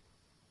that.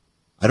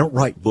 I don't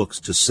write books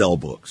to sell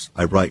books.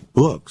 I write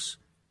books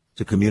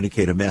to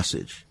communicate a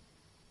message.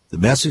 The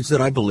message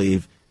that I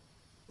believe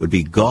would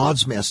be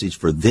God's message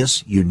for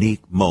this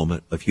unique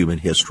moment of human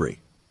history.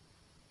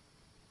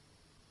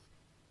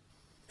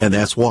 And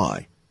that's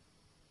why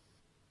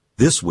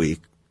this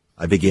week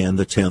I began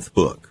the 10th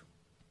book,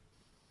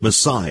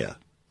 Messiah.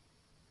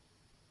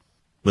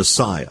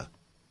 Messiah.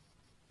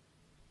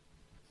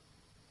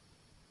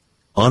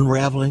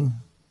 Unveiling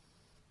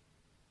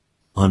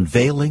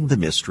the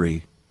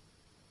mystery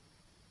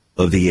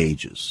of the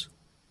ages.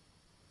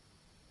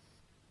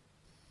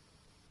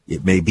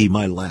 It may be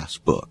my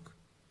last book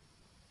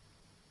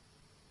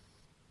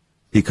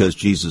because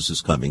Jesus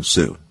is coming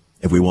soon,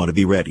 and we want to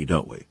be ready,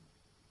 don't we?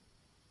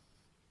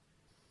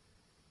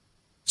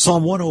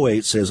 Psalm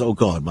 108 says, "Oh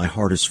God, my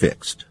heart is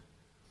fixed.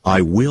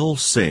 I will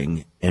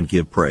sing and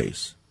give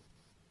praise."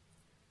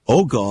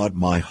 Oh God,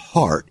 my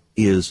heart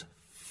is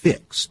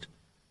fixed,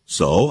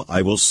 so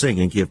I will sing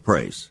and give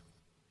praise.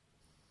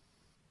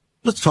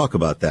 Let's talk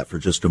about that for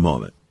just a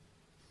moment.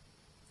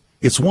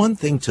 It's one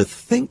thing to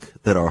think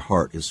that our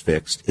heart is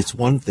fixed. It's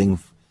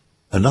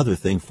another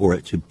thing for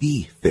it to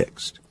be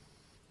fixed.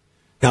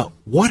 Now,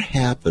 what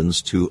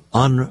happens to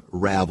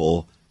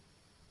unravel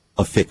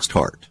a fixed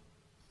heart?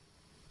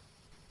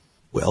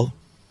 Well,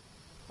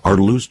 our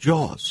loose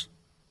jaws.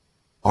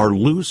 Our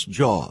loose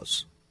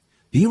jaws.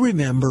 Do you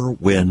remember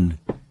when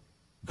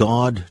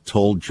God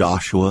told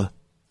Joshua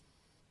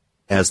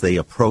as they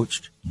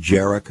approached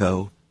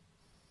Jericho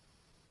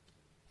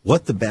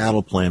what the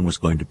battle plan was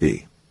going to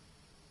be?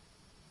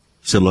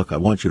 He said, look, I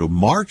want you to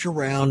march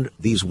around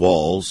these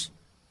walls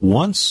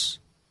once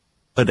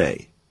a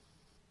day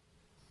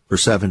for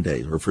 7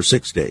 days or for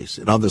 6 days.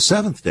 And on the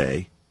seventh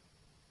day,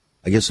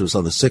 I guess it was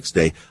on the sixth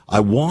day,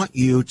 I want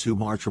you to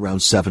march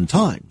around 7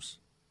 times.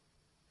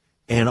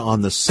 And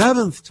on the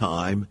seventh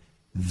time,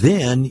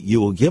 then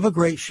you will give a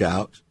great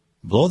shout,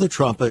 blow the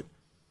trumpet,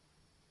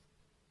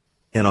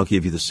 and I'll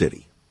give you the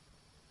city.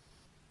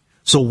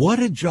 So what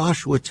did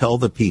Joshua tell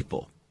the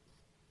people?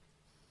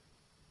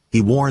 He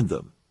warned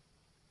them.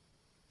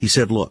 He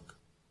said, look,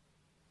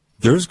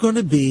 there's going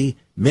to be,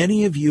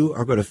 many of you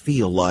are going to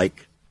feel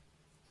like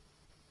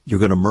you're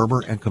going to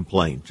murmur and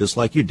complain, just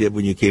like you did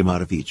when you came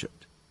out of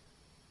Egypt.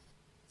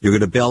 You're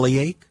going to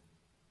bellyache.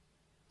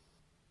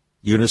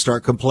 You're going to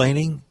start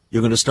complaining.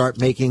 You're going to start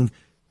making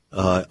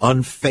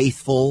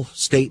unfaithful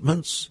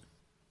statements.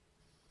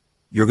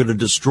 You're going to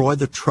destroy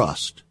the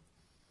trust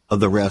of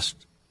the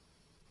rest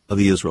of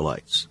the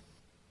Israelites.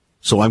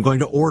 So I'm going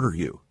to order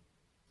you.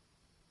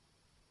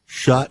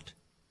 Shut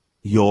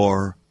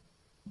your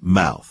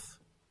mouth.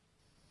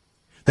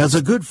 That's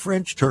a good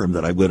French term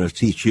that I'm going to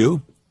teach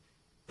you.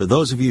 For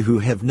those of you who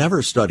have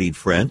never studied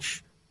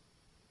French,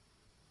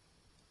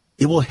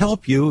 it will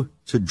help you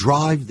to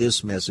drive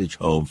this message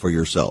home for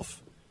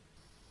yourself.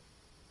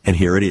 And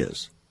here it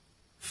is.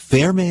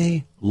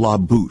 Fermez la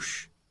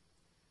bouche.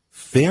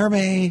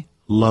 Fermez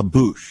la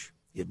bouche.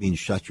 It means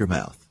shut your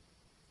mouth.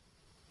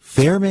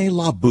 Fermez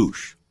la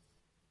bouche.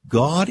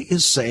 God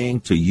is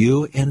saying to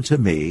you and to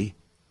me,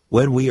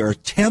 when we are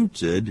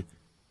tempted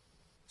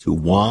to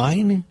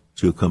whine,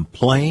 to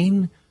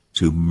complain,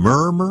 to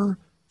murmur,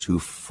 to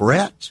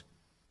fret,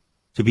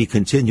 to be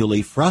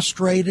continually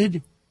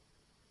frustrated,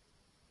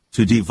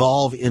 to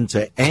devolve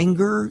into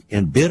anger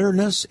and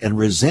bitterness and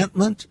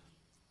resentment,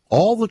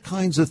 all the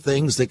kinds of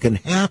things that can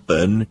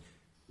happen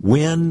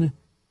when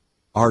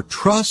our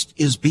trust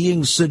is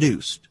being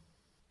seduced.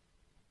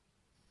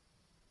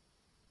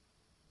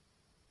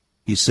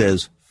 He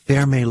says,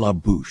 fermez la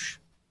bouche.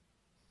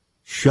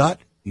 Shut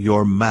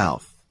your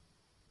mouth.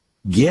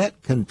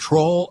 Get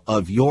control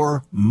of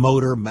your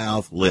motor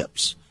mouth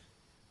lips,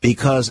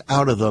 because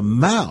out of the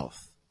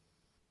mouth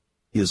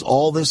is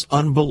all this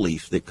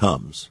unbelief that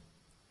comes,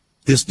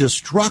 this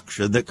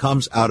destruction that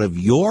comes out of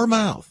your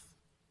mouth.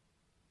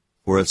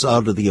 For it's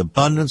out of the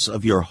abundance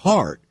of your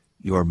heart,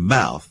 your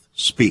mouth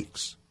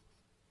speaks.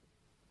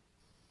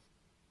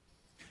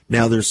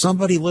 Now, there's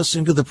somebody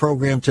listening to the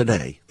program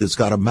today that's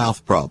got a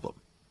mouth problem.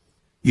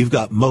 You've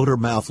got motor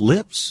mouth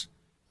lips.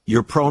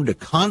 You're prone to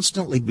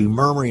constantly be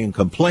murmuring and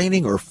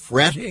complaining or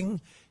fretting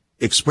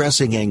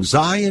expressing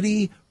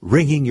anxiety,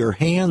 wringing your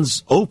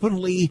hands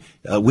openly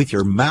with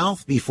your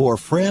mouth before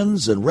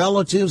friends and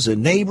relatives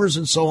and neighbors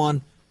and so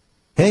on,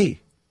 hey,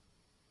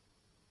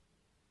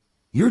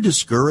 you're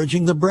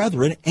discouraging the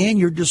brethren and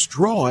you're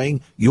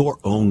destroying your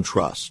own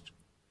trust.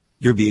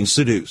 You're being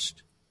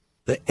seduced.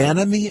 The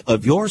enemy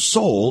of your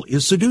soul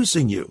is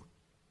seducing you.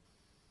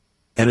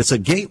 And it's a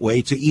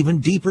gateway to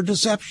even deeper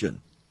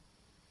deception.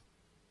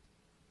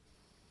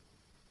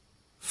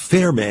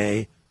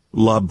 Fermez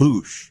la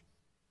bouche.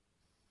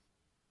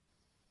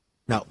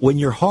 Now, when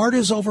your heart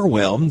is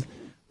overwhelmed,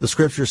 the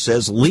scripture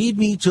says, lead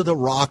me to the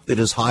rock that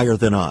is higher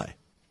than I.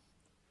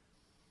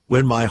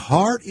 When my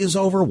heart is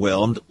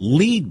overwhelmed,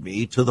 lead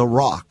me to the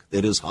rock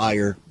that is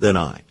higher than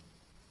I.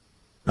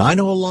 Now, I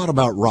know a lot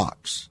about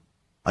rocks.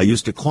 I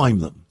used to climb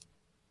them.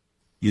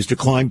 Used to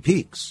climb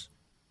peaks.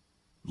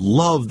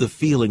 Love the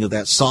feeling of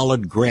that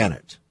solid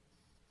granite.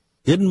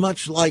 Didn't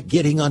much like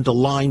getting onto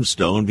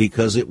limestone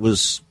because it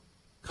was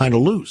kind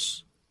of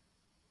loose.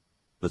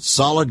 But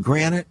solid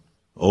granite,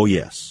 oh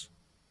yes.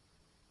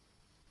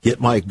 Get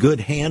my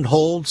good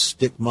handhold,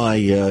 stick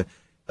my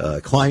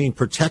climbing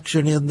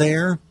protection in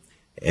there,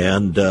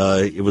 and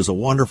it was a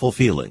wonderful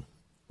feeling.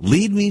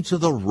 Lead me to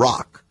the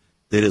rock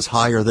that is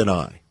higher than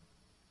I.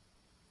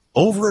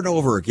 Over and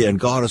over again,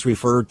 God is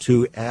referred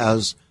to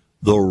as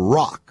the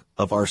rock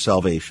of our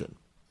salvation.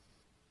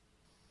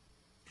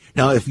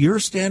 Now, if you're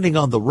standing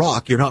on the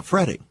rock, you're not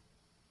fretting.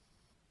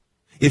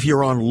 If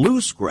you're on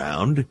loose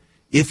ground,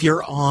 if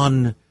you're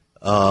on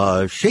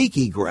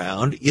shaky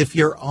ground, if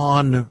you're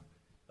on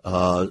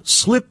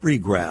slippery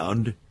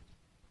ground,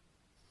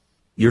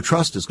 your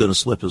trust is going to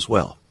slip as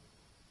well.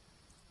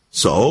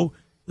 So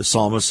the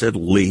psalmist said,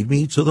 lead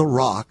me to the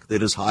rock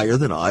that is higher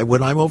than I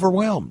when I'm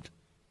overwhelmed.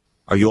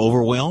 Are you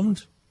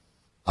overwhelmed?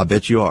 I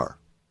bet you are.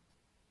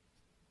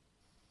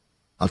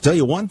 I'll tell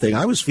you one thing,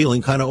 I was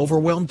feeling kind of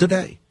overwhelmed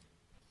today.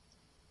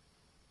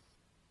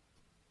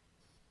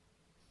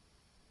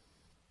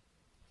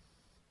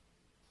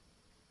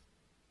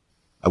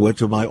 I went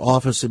to my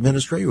office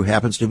administrator, who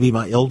happens to be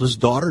my eldest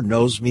daughter,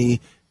 knows me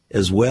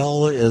as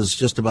well as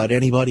just about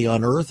anybody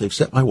on earth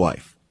except my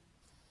wife.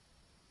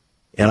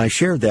 And I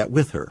shared that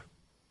with her.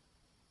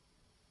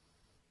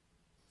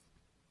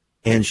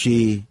 And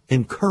she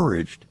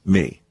encouraged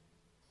me.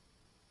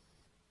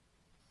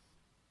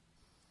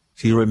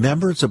 See,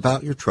 remember, it's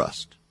about your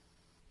trust.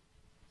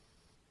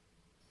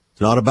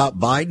 It's not about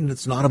Biden.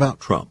 It's not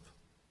about Trump.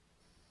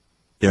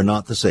 They're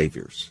not the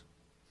saviors.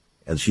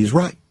 And she's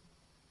right.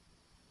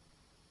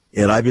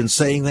 And I've been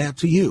saying that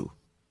to you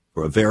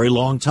for a very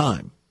long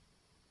time.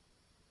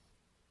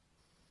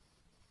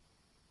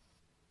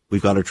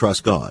 We've got to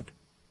trust God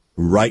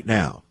right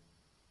now.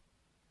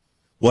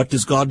 What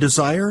does God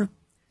desire?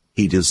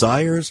 He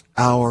desires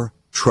our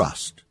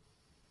trust.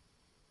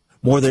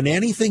 More than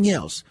anything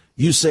else,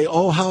 you say,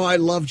 oh, how I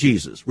love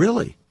Jesus.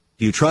 Really?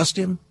 Do you trust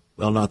him?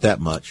 Well, not that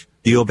much.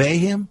 Do you obey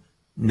him?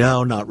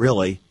 No, not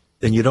really.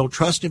 Then you don't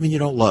trust him and you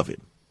don't love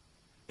him.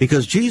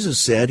 Because Jesus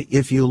said,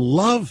 if you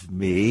love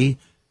me,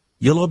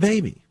 you'll obey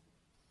me.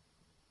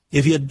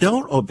 If you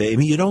don't obey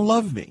me, you don't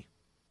love me.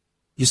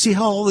 You see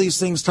how all these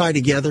things tie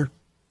together?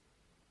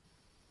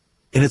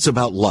 And it's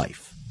about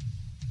life.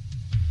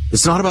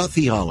 It's not about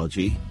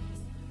theology.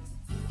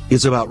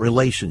 It's about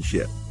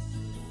relationship.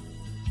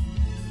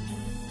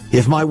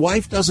 If my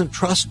wife doesn't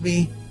trust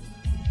me,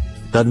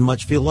 doesn't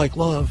much feel like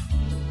love.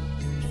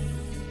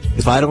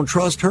 If I don't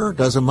trust her,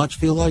 doesn't much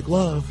feel like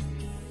love.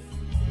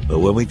 But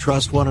when we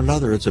trust one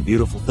another, it's a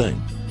beautiful thing.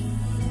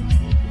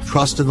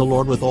 Trust in the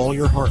Lord with all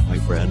your heart, my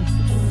friend.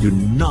 Do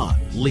not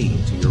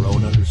lean to your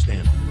own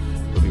understanding.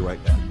 We'll be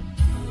right back.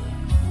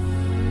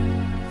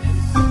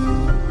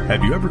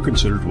 Have you ever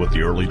considered what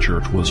the early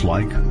church was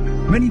like?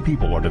 Many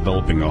people are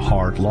developing a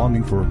heart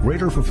longing for a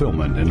greater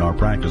fulfillment in our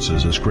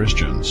practices as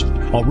Christians.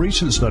 A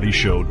recent study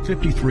showed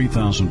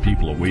 53,000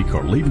 people a week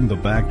are leaving the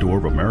back door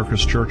of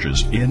America's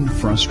churches in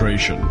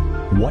frustration.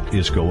 What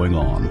is going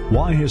on?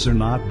 Why has there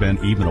not been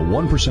even a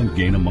 1%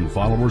 gain among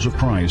followers of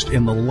Christ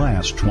in the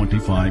last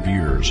 25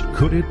 years?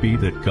 Could it be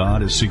that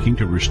God is seeking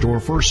to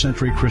restore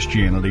first-century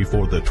Christianity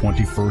for the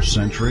 21st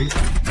century?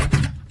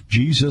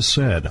 Jesus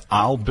said,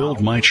 I'll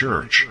build my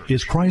church.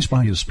 Is Christ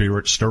by his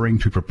Spirit stirring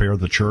to prepare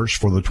the church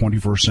for the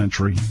 21st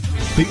century?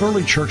 The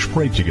early church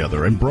prayed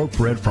together and broke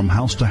bread from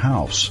house to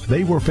house.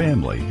 They were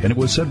family, and it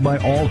was said by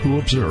all who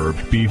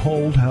observed,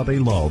 behold how they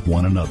love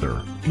one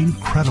another.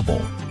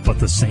 Incredible. But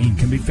the same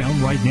can be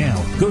found right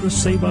now. Go to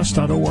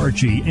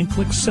saveus.org and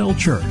click Cell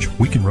Church.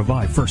 We can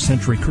revive first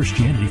century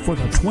Christianity for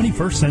the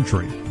 21st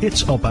century.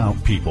 It's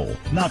about people,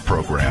 not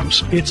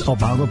programs. It's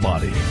about a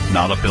body,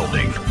 not a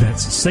building.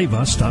 That's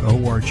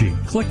saveus.org.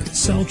 Click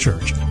Cell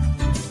Church.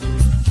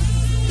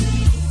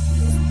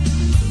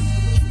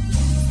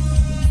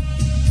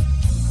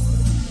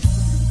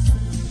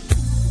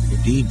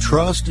 Indeed,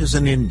 trust is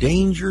an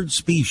endangered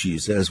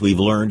species, as we've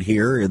learned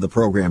here in the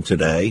program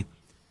today.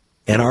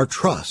 And our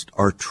trust,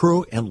 our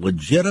true and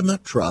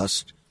legitimate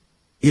trust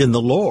in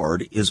the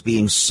Lord, is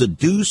being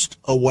seduced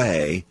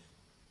away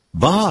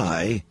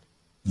by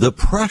the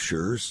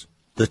pressures,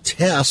 the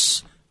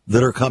tests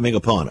that are coming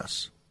upon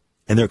us.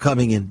 And they're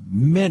coming in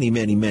many,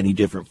 many, many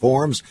different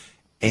forms,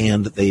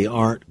 and they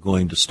aren't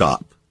going to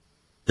stop.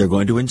 They're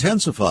going to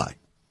intensify.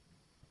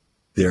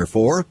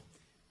 Therefore,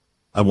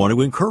 I want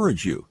to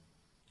encourage you.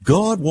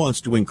 God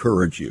wants to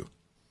encourage you.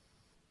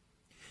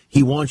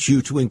 He wants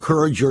you to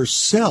encourage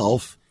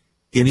yourself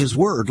in his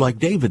word, like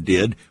David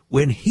did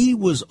when he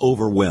was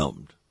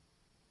overwhelmed.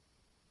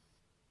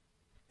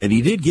 And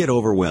he did get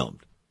overwhelmed.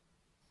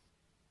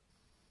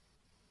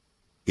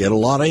 He had a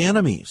lot of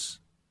enemies.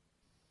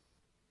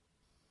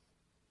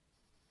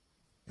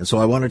 And so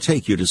I want to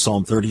take you to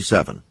Psalm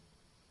 37.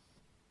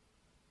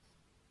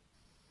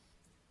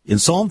 In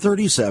Psalm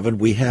 37,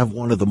 we have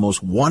one of the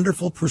most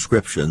wonderful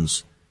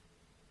prescriptions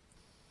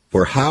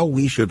for how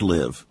we should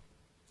live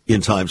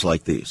in times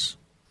like these.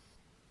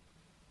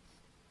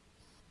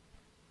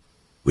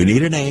 We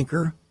need an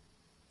anchor.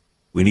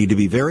 We need to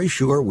be very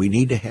sure. We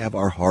need to have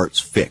our hearts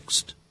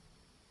fixed.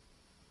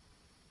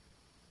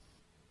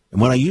 And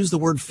when I use the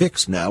word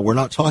fixed now, we're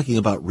not talking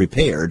about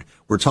repaired.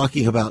 We're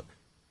talking about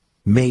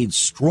made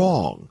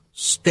strong,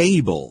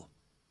 stable,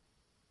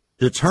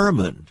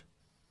 determined,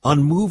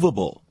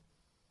 unmovable.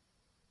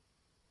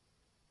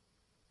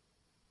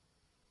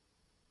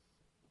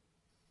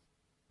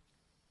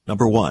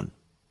 Number 1,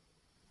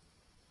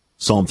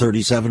 Psalm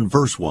 37,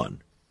 verse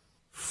 1,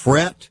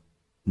 fret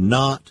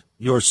not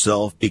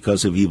yourself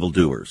because of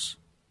evildoers.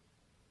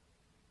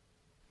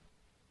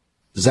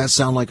 Does that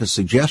sound like a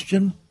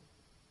suggestion?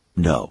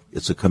 No,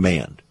 it's a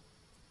command.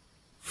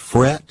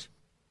 Fret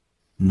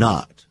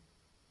not.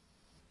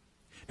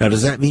 Now,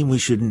 does that mean we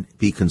shouldn't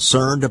be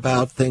concerned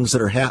about things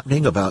that are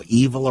happening, about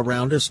evil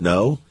around us?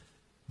 No.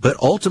 But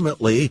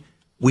ultimately,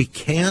 we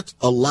can't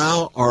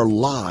allow our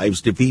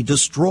lives to be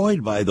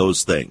destroyed by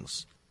those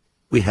things.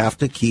 We have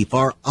to keep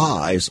our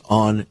eyes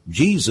on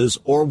Jesus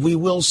or we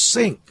will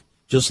sink,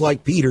 just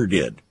like Peter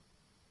did,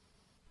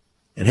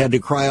 and had to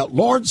cry out,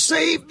 Lord,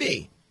 save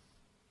me.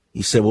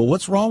 He said, well,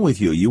 what's wrong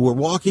with you? You were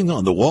walking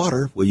on the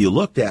water when you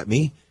looked at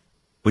me,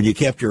 when you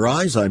kept your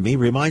eyes on me.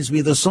 Reminds me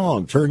of the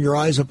song, turn your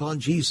eyes upon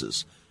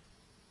Jesus.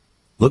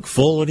 Look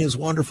full in his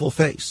wonderful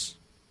face.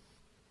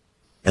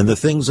 And the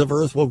things of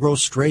earth will grow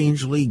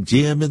strangely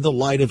dim in the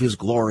light of his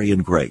glory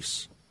and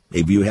grace.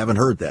 Maybe you haven't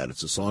heard that.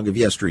 It's a song of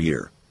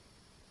yesteryear.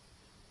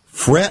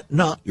 Fret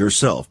not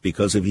yourself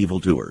because of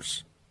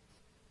evildoers.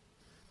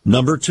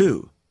 Number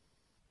 2,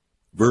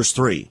 verse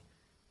 3,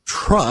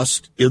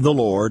 trust in the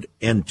Lord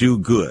and do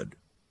good.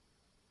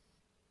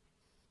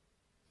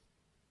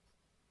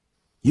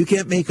 You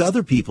can't make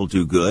other people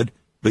do good,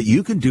 but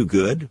you can do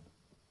good.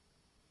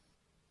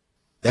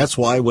 That's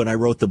why when I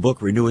wrote the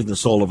book, Renewing the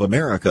Soul of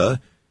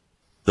America,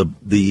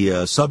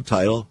 the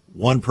subtitle,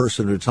 One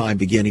Person at a Time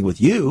Beginning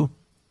with You,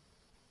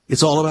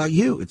 it's all about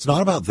you. It's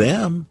not about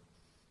them.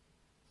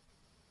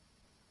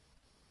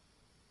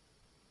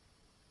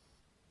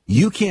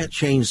 You can't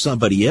change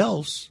somebody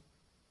else,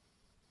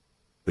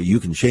 but you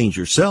can change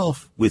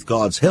yourself with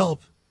God's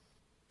help.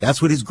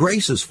 That's what his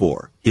grace is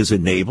for, his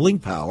enabling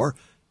power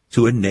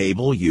to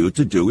enable you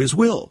to do his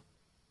will.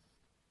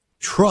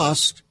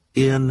 Trust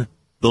in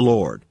the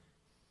Lord.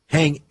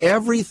 Hang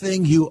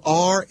everything you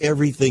are,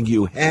 everything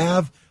you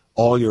have,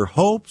 all your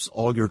hopes,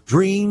 all your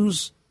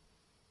dreams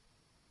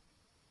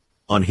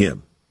on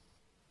him.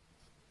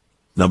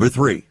 Number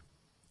 3,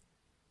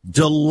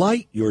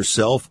 delight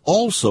yourself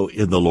also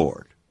in the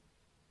Lord.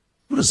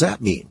 What does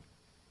that mean?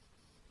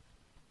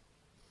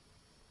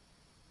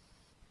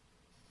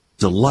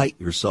 Delight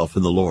yourself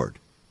in the Lord.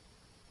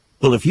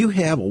 Well, if you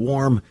have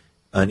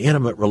an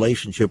intimate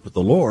relationship with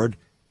the Lord,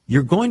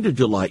 you're going to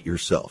delight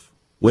yourself.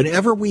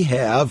 Whenever we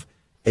have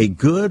a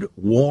good,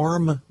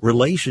 warm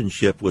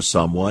relationship with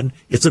someone,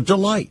 it's a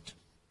delight.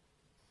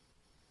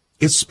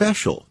 It's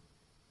special.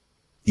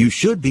 You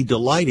should be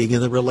delighting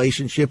in the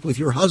relationship with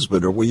your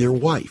husband or with your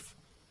wife.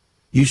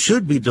 You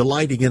should be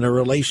delighting in a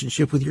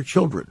relationship with your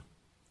children.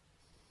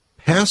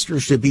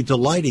 Pastors should be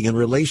delighting in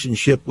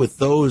relationship with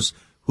those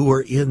who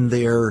are in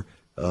their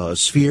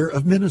sphere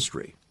of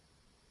ministry.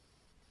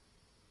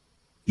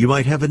 You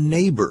might have a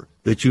neighbor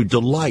that you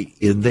delight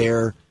in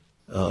their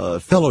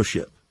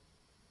fellowship.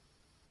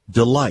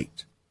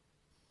 Delight.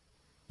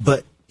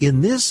 But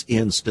in this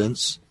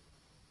instance,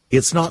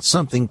 it's not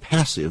something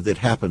passive that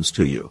happens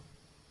to you.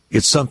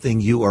 It's something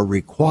you are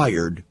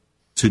required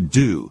to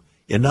do.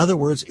 In other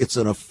words, it's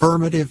an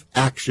affirmative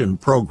action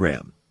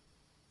program.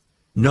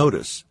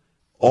 Notice,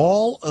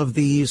 all of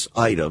these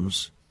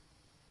items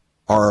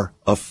are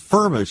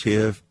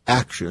affirmative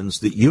actions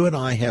that you and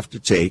I have to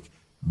take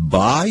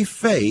by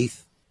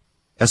faith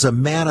as a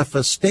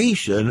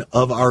manifestation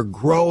of our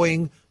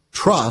growing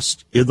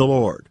trust in the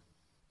Lord.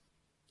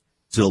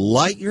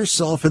 Delight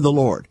yourself in the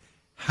Lord.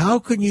 How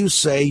can you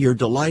say you're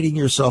delighting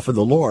yourself in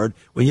the Lord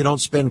when you don't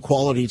spend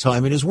quality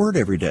time in his word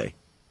every day?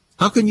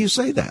 How can you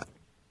say that?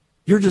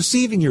 You're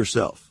deceiving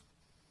yourself.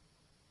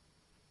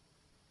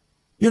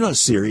 You're not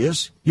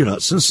serious. You're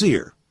not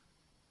sincere.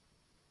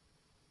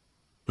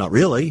 Not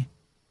really.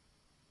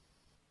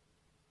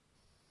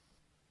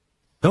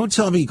 Don't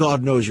tell me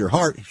God knows your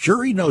heart.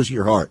 Sure, he knows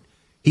your heart.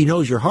 He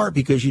knows your heart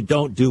because you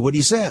don't do what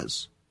he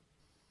says.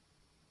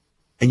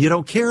 and you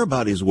don't care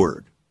about his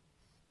word,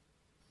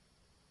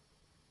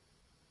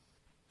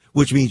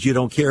 which means you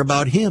don't care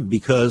about him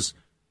because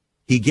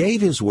he gave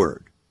his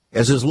word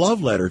as his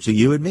love letter to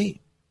you and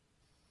me.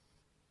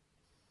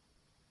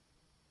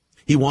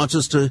 He wants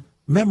us to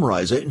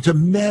memorize it and to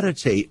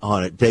meditate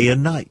on it day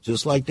and night,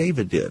 just like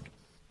David did.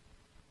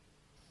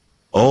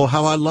 Oh,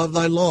 how I love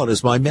thy law. It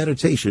is my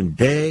meditation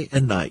day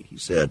and night, he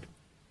said.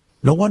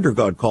 No wonder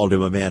God called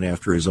him a man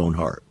after his own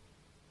heart.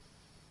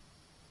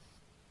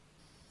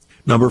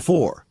 Number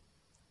 4,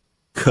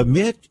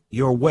 commit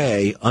your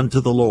way unto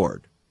the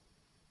Lord.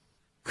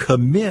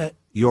 Commit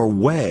your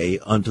way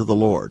unto the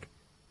Lord.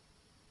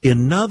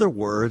 In other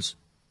words,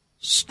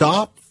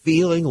 stop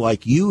feeling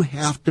like you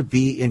have to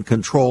be in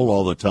control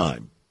all the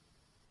time.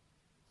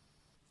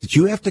 That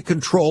you have to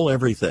control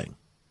everything.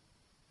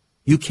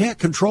 You can't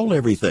control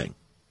everything.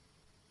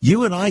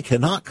 You and I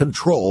cannot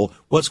control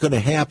what's going to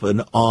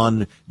happen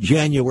on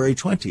January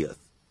 20th.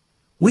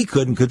 We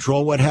couldn't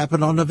control what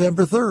happened on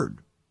November 3rd.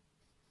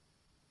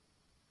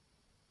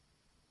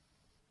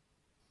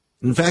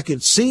 In fact,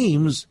 it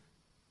seems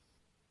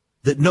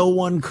that no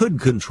one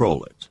could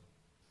control it.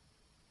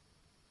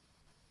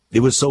 It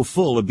was so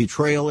full of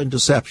betrayal and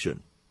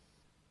deception.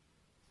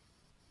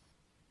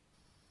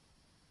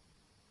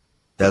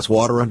 That's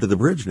water under the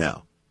bridge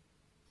now.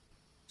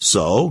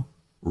 So,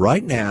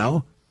 right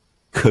now,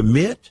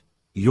 commit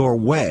your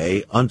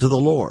way unto the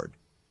Lord.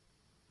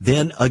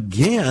 Then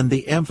again,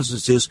 the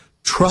emphasis is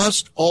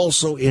trust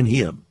also in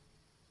him.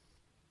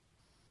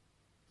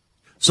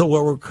 So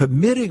when we're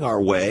committing our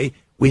way,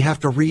 we have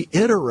to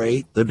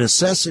reiterate the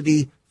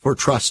necessity for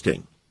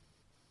trusting.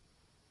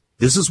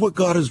 This is what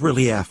God is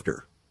really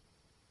after.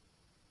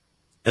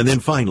 And then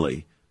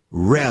finally,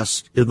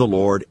 rest in the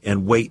Lord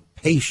and wait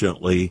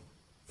patiently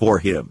for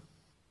him.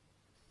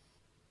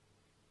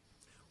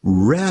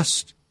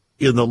 Rest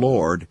in the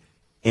Lord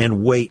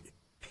and wait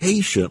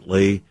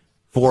patiently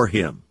for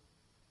him.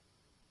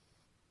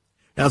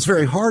 Now, it's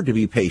very hard to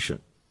be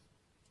patient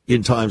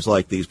in times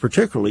like these,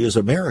 particularly as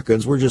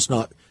Americans. We're just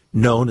not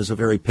known as a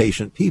very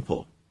patient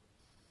people.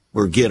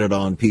 We're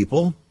get-it-on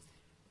people,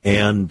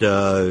 and,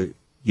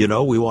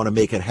 we want to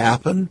make it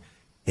happen,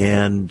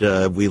 and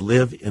we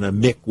live in a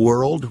Mick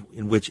world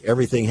in which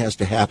everything has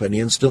to happen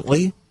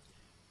instantly,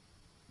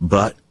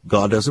 but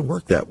God doesn't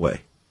work that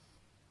way.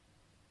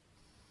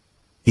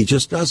 He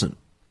just doesn't.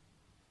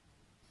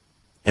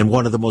 And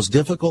one of the most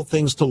difficult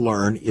things to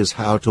learn is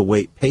how to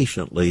wait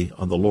patiently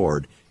on the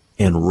Lord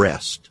and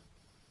rest.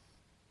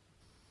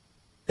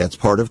 That's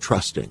part of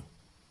trusting.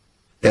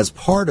 That's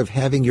part of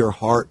having your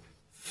heart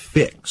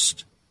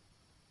fixed.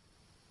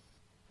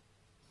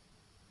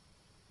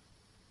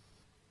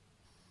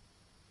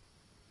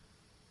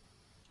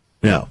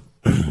 Now,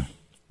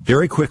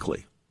 very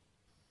quickly,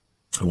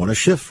 I want to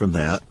shift from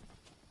that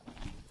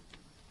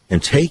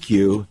and take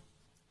you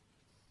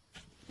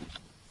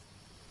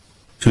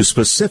to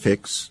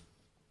specifics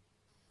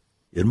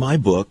in my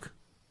book,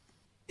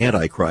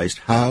 Antichrist,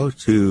 How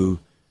to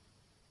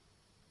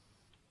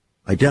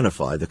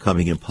Identify the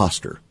Coming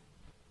Imposter.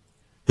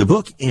 The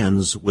book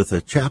ends with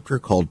a chapter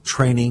called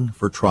Training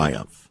for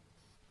Triumph.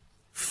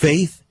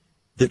 Faith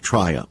that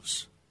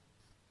triumphs.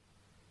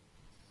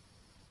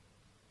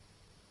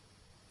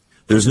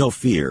 There's no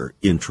fear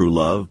in true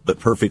love, but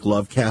perfect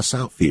love casts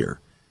out fear,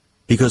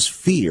 because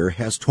fear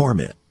has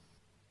torment.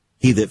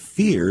 He that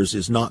fears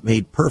is not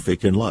made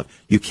perfect in love.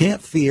 You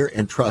can't fear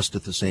and trust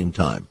at the same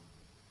time.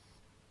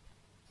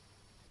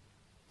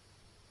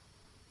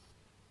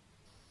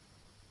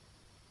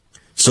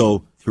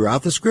 So,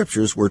 throughout the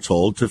Scriptures, we're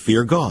told to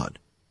fear God,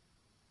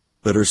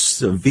 but are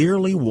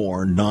severely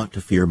warned not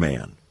to fear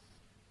man,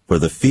 for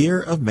the fear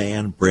of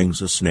man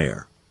brings a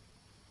snare.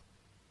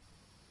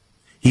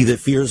 He that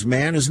fears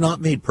man is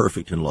not made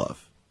perfect in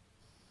love.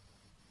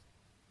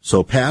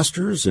 So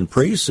pastors and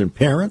priests and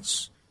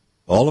parents,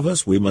 all of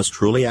us, we must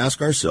truly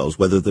ask ourselves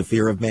whether the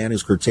fear of man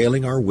is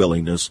curtailing our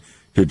willingness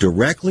to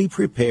directly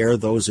prepare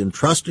those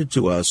entrusted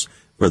to us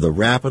for the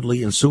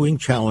rapidly ensuing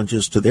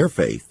challenges to their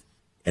faith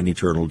and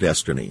eternal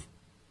destiny.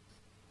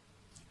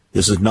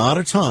 This is not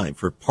a time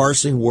for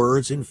parsing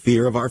words in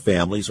fear of our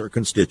families or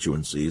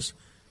constituencies,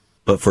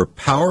 but for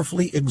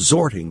powerfully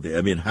exhorting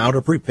them in how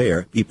to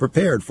be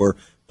prepared for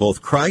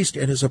both Christ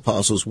and his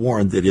apostles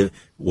warned that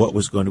what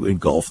was going to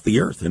engulf the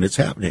earth, and it's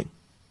happening.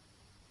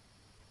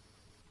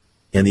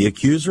 And the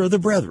accuser of the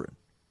brethren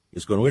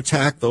is going to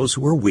attack those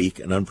who are weak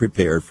and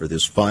unprepared for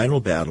this final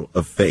battle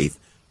of faith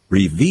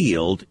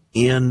revealed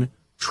in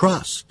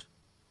trust.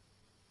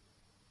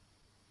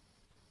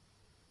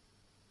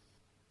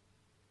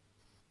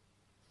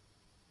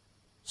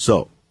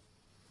 So,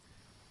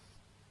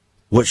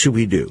 what should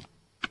we do?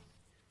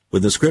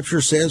 When the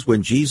Scripture says,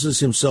 when Jesus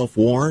himself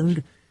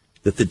warned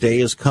that the day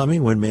is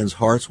coming when men's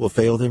hearts will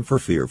fail them for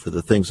fear for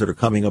the things that are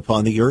coming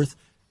upon the earth,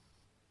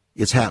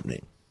 it's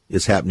happening.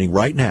 It's happening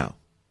right now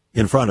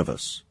in front of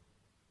us.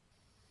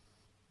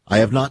 I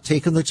have not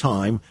taken the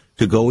time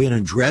to go in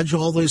and dredge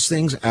all those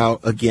things out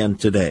again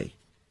today,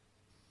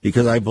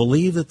 because I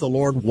believe that the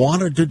Lord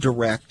wanted to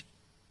direct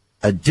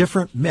a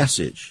different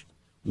message,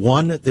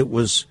 one that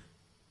was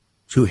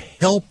to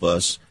help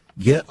us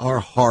get our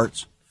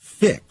hearts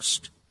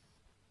fixed,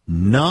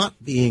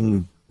 not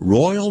being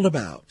roiled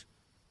about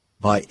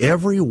by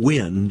every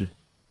wind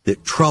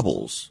that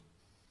troubles,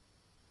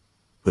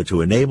 but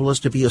to enable us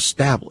to be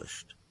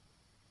established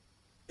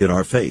in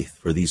our faith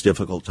for these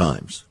difficult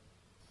times.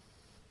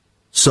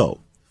 So,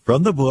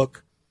 from the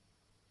book,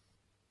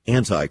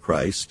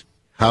 Antichrist,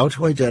 How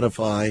to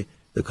Identify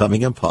the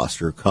Coming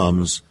Imposter,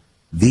 comes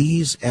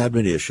these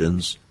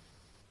admonitions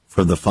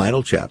from the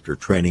final chapter,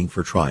 Training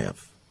for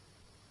Triumph.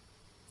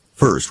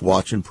 First,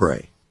 watch and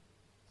pray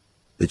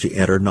that you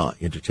enter not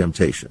into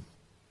temptation,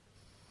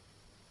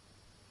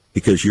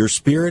 because your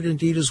spirit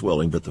indeed is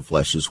willing, but the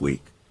flesh is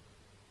weak.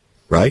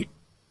 Right?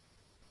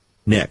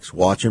 Next,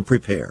 watch and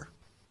prepare,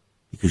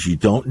 because you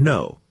don't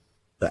know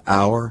the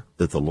hour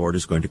that the Lord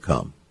is going to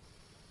come.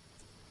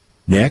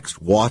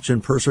 Next, watch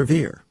and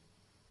persevere.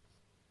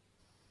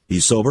 Be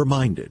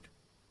sober-minded.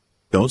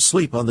 Don't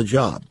sleep on the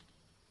job.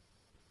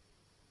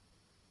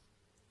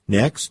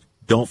 Next,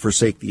 don't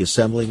forsake the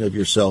assembling of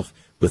yourself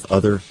with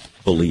other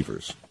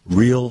believers,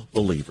 real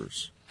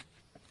believers.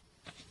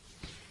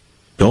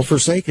 Don't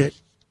forsake it.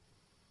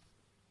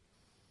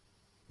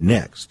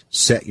 Next,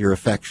 set your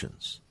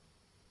affections.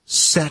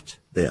 Set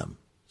them.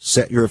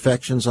 Set your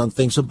affections on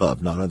things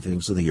above, not on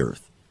things of the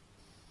earth.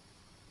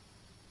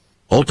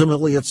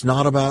 Ultimately, it's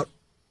not about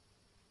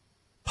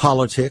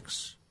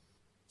politics.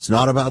 It's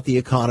not about the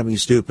economy,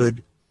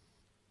 stupid.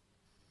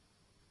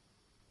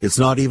 It's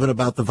not even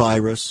about the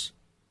virus.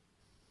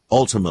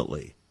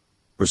 Ultimately,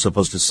 we're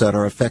supposed to set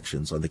our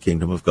affections on the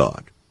kingdom of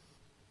God.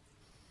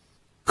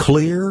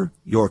 Clear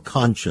your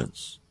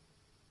conscience.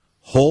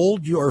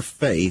 Hold your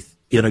faith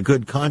in a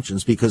good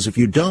conscience, because if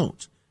you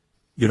don't,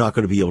 you're not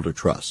going to be able to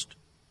trust.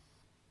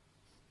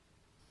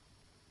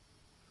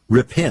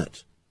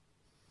 Repent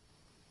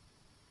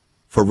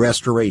for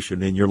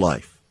restoration in your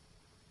life.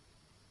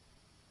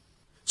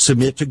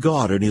 Submit to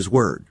God and His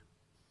Word.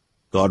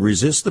 God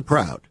resists the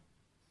proud,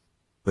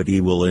 but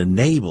He will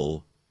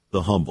enable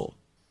the humble.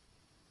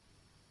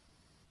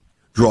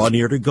 Draw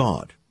near to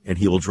God, and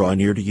He will draw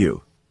near to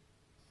you.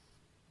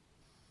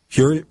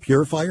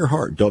 Purify your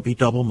heart. Don't be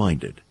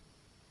double-minded.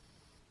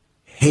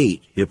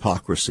 Hate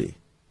hypocrisy.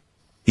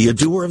 Be a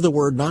doer of the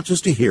word, not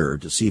just a hearer,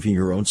 deceiving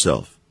your own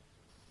self.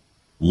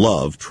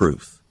 Love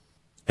truth,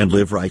 and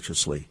live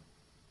righteously.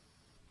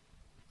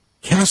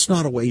 Cast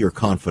not away your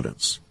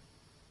confidence.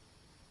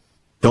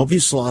 Don't be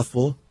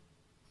slothful.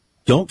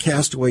 Don't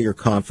cast away your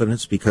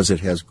confidence, because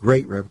it has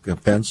great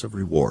recompense of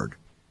reward.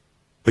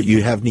 But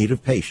you have need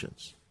of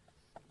patience,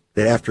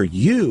 that after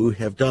you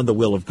have done the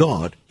will of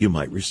God, you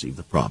might receive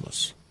the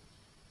promise.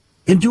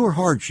 Endure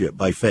hardship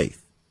by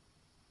faith,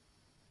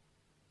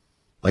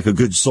 like a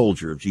good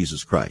soldier of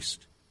Jesus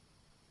Christ.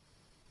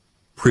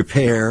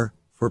 Prepare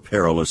for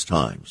perilous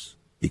times,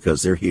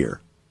 because they're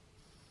here,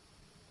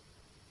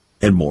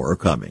 and more are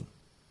coming.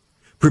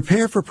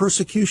 Prepare for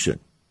persecution.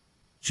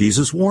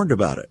 Jesus warned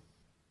about it.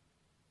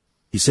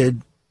 He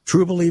said,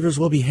 true believers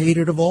will be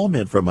hated of all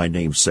men for my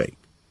name's sake,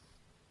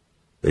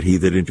 but he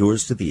that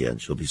endures to the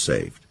end shall be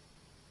saved.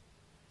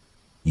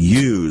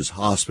 Use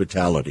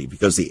hospitality,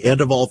 because the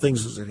end of all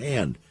things is at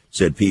hand,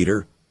 said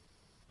Peter.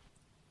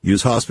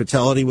 Use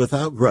hospitality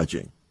without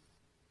grudging.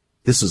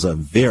 This is a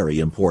very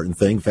important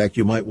thing. In fact,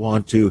 you might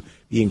want to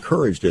be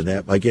encouraged in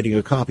that by getting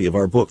a copy of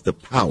our book, The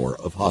Power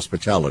of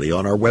Hospitality,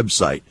 on our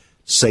website,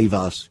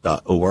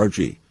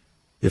 saveus.org.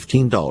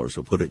 $15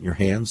 will put it in your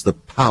hands. The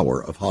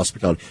Power of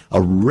Hospitality,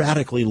 a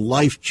radically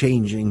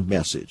life-changing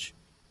message.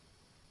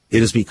 It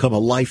has become a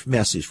life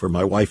message for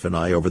my wife and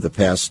I over the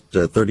past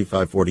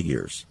 35, 40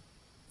 years.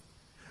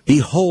 Be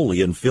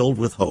holy and filled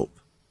with hope.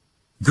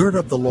 Gird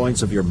up the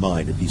loins of your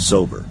mind and be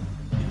sober.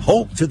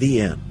 Hope to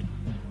the end.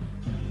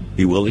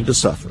 Be willing to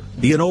suffer.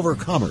 Be an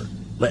overcomer.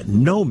 Let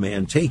no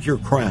man take your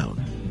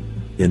crown.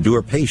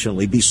 Endure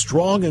patiently. Be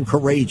strong and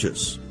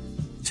courageous.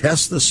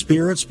 Test the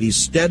spirits. Be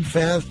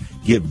steadfast.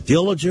 Give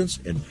diligence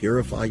and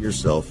purify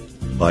yourself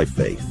by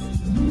faith.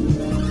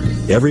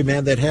 Every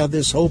man that hath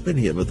this hope in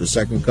him of the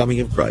second coming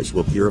of Christ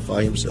will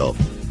purify himself,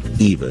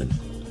 even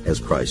as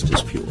Christ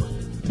is pure.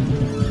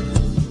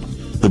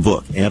 The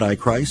book,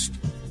 Antichrist,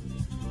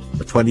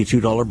 a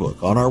 $22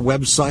 book, on our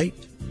website,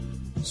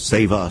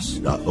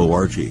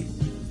 saveus.org.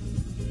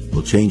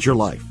 Will change your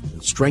life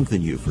and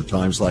strengthen you for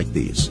times like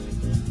these.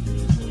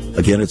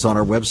 Again, it's on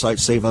our website,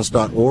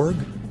 saveus.org.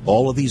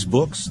 All of these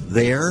books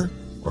there,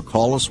 or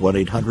call us,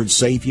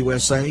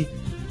 1-800-SAVE-USA.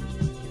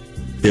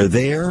 They're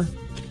there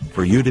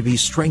for you to be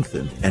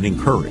strengthened and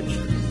encouraged.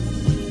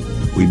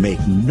 We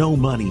make no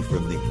money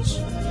from these.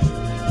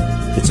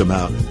 It's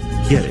about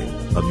getting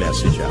a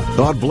message out.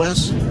 God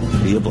bless,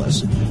 be a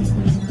blessing,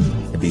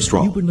 and be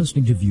strong. You've been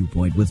listening to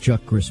Viewpoint with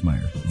Chuck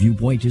Christmeyer.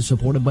 Viewpoint is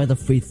supported by the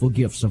faithful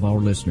gifts of our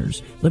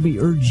listeners. Let me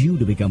urge you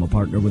to become a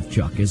partner with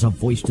Chuck as a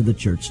voice to the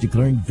church,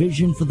 declaring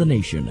vision for the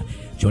nation.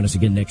 Join us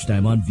again next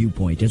time on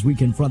Viewpoint as we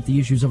confront the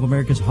issues of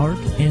America's heart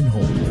and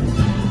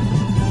home.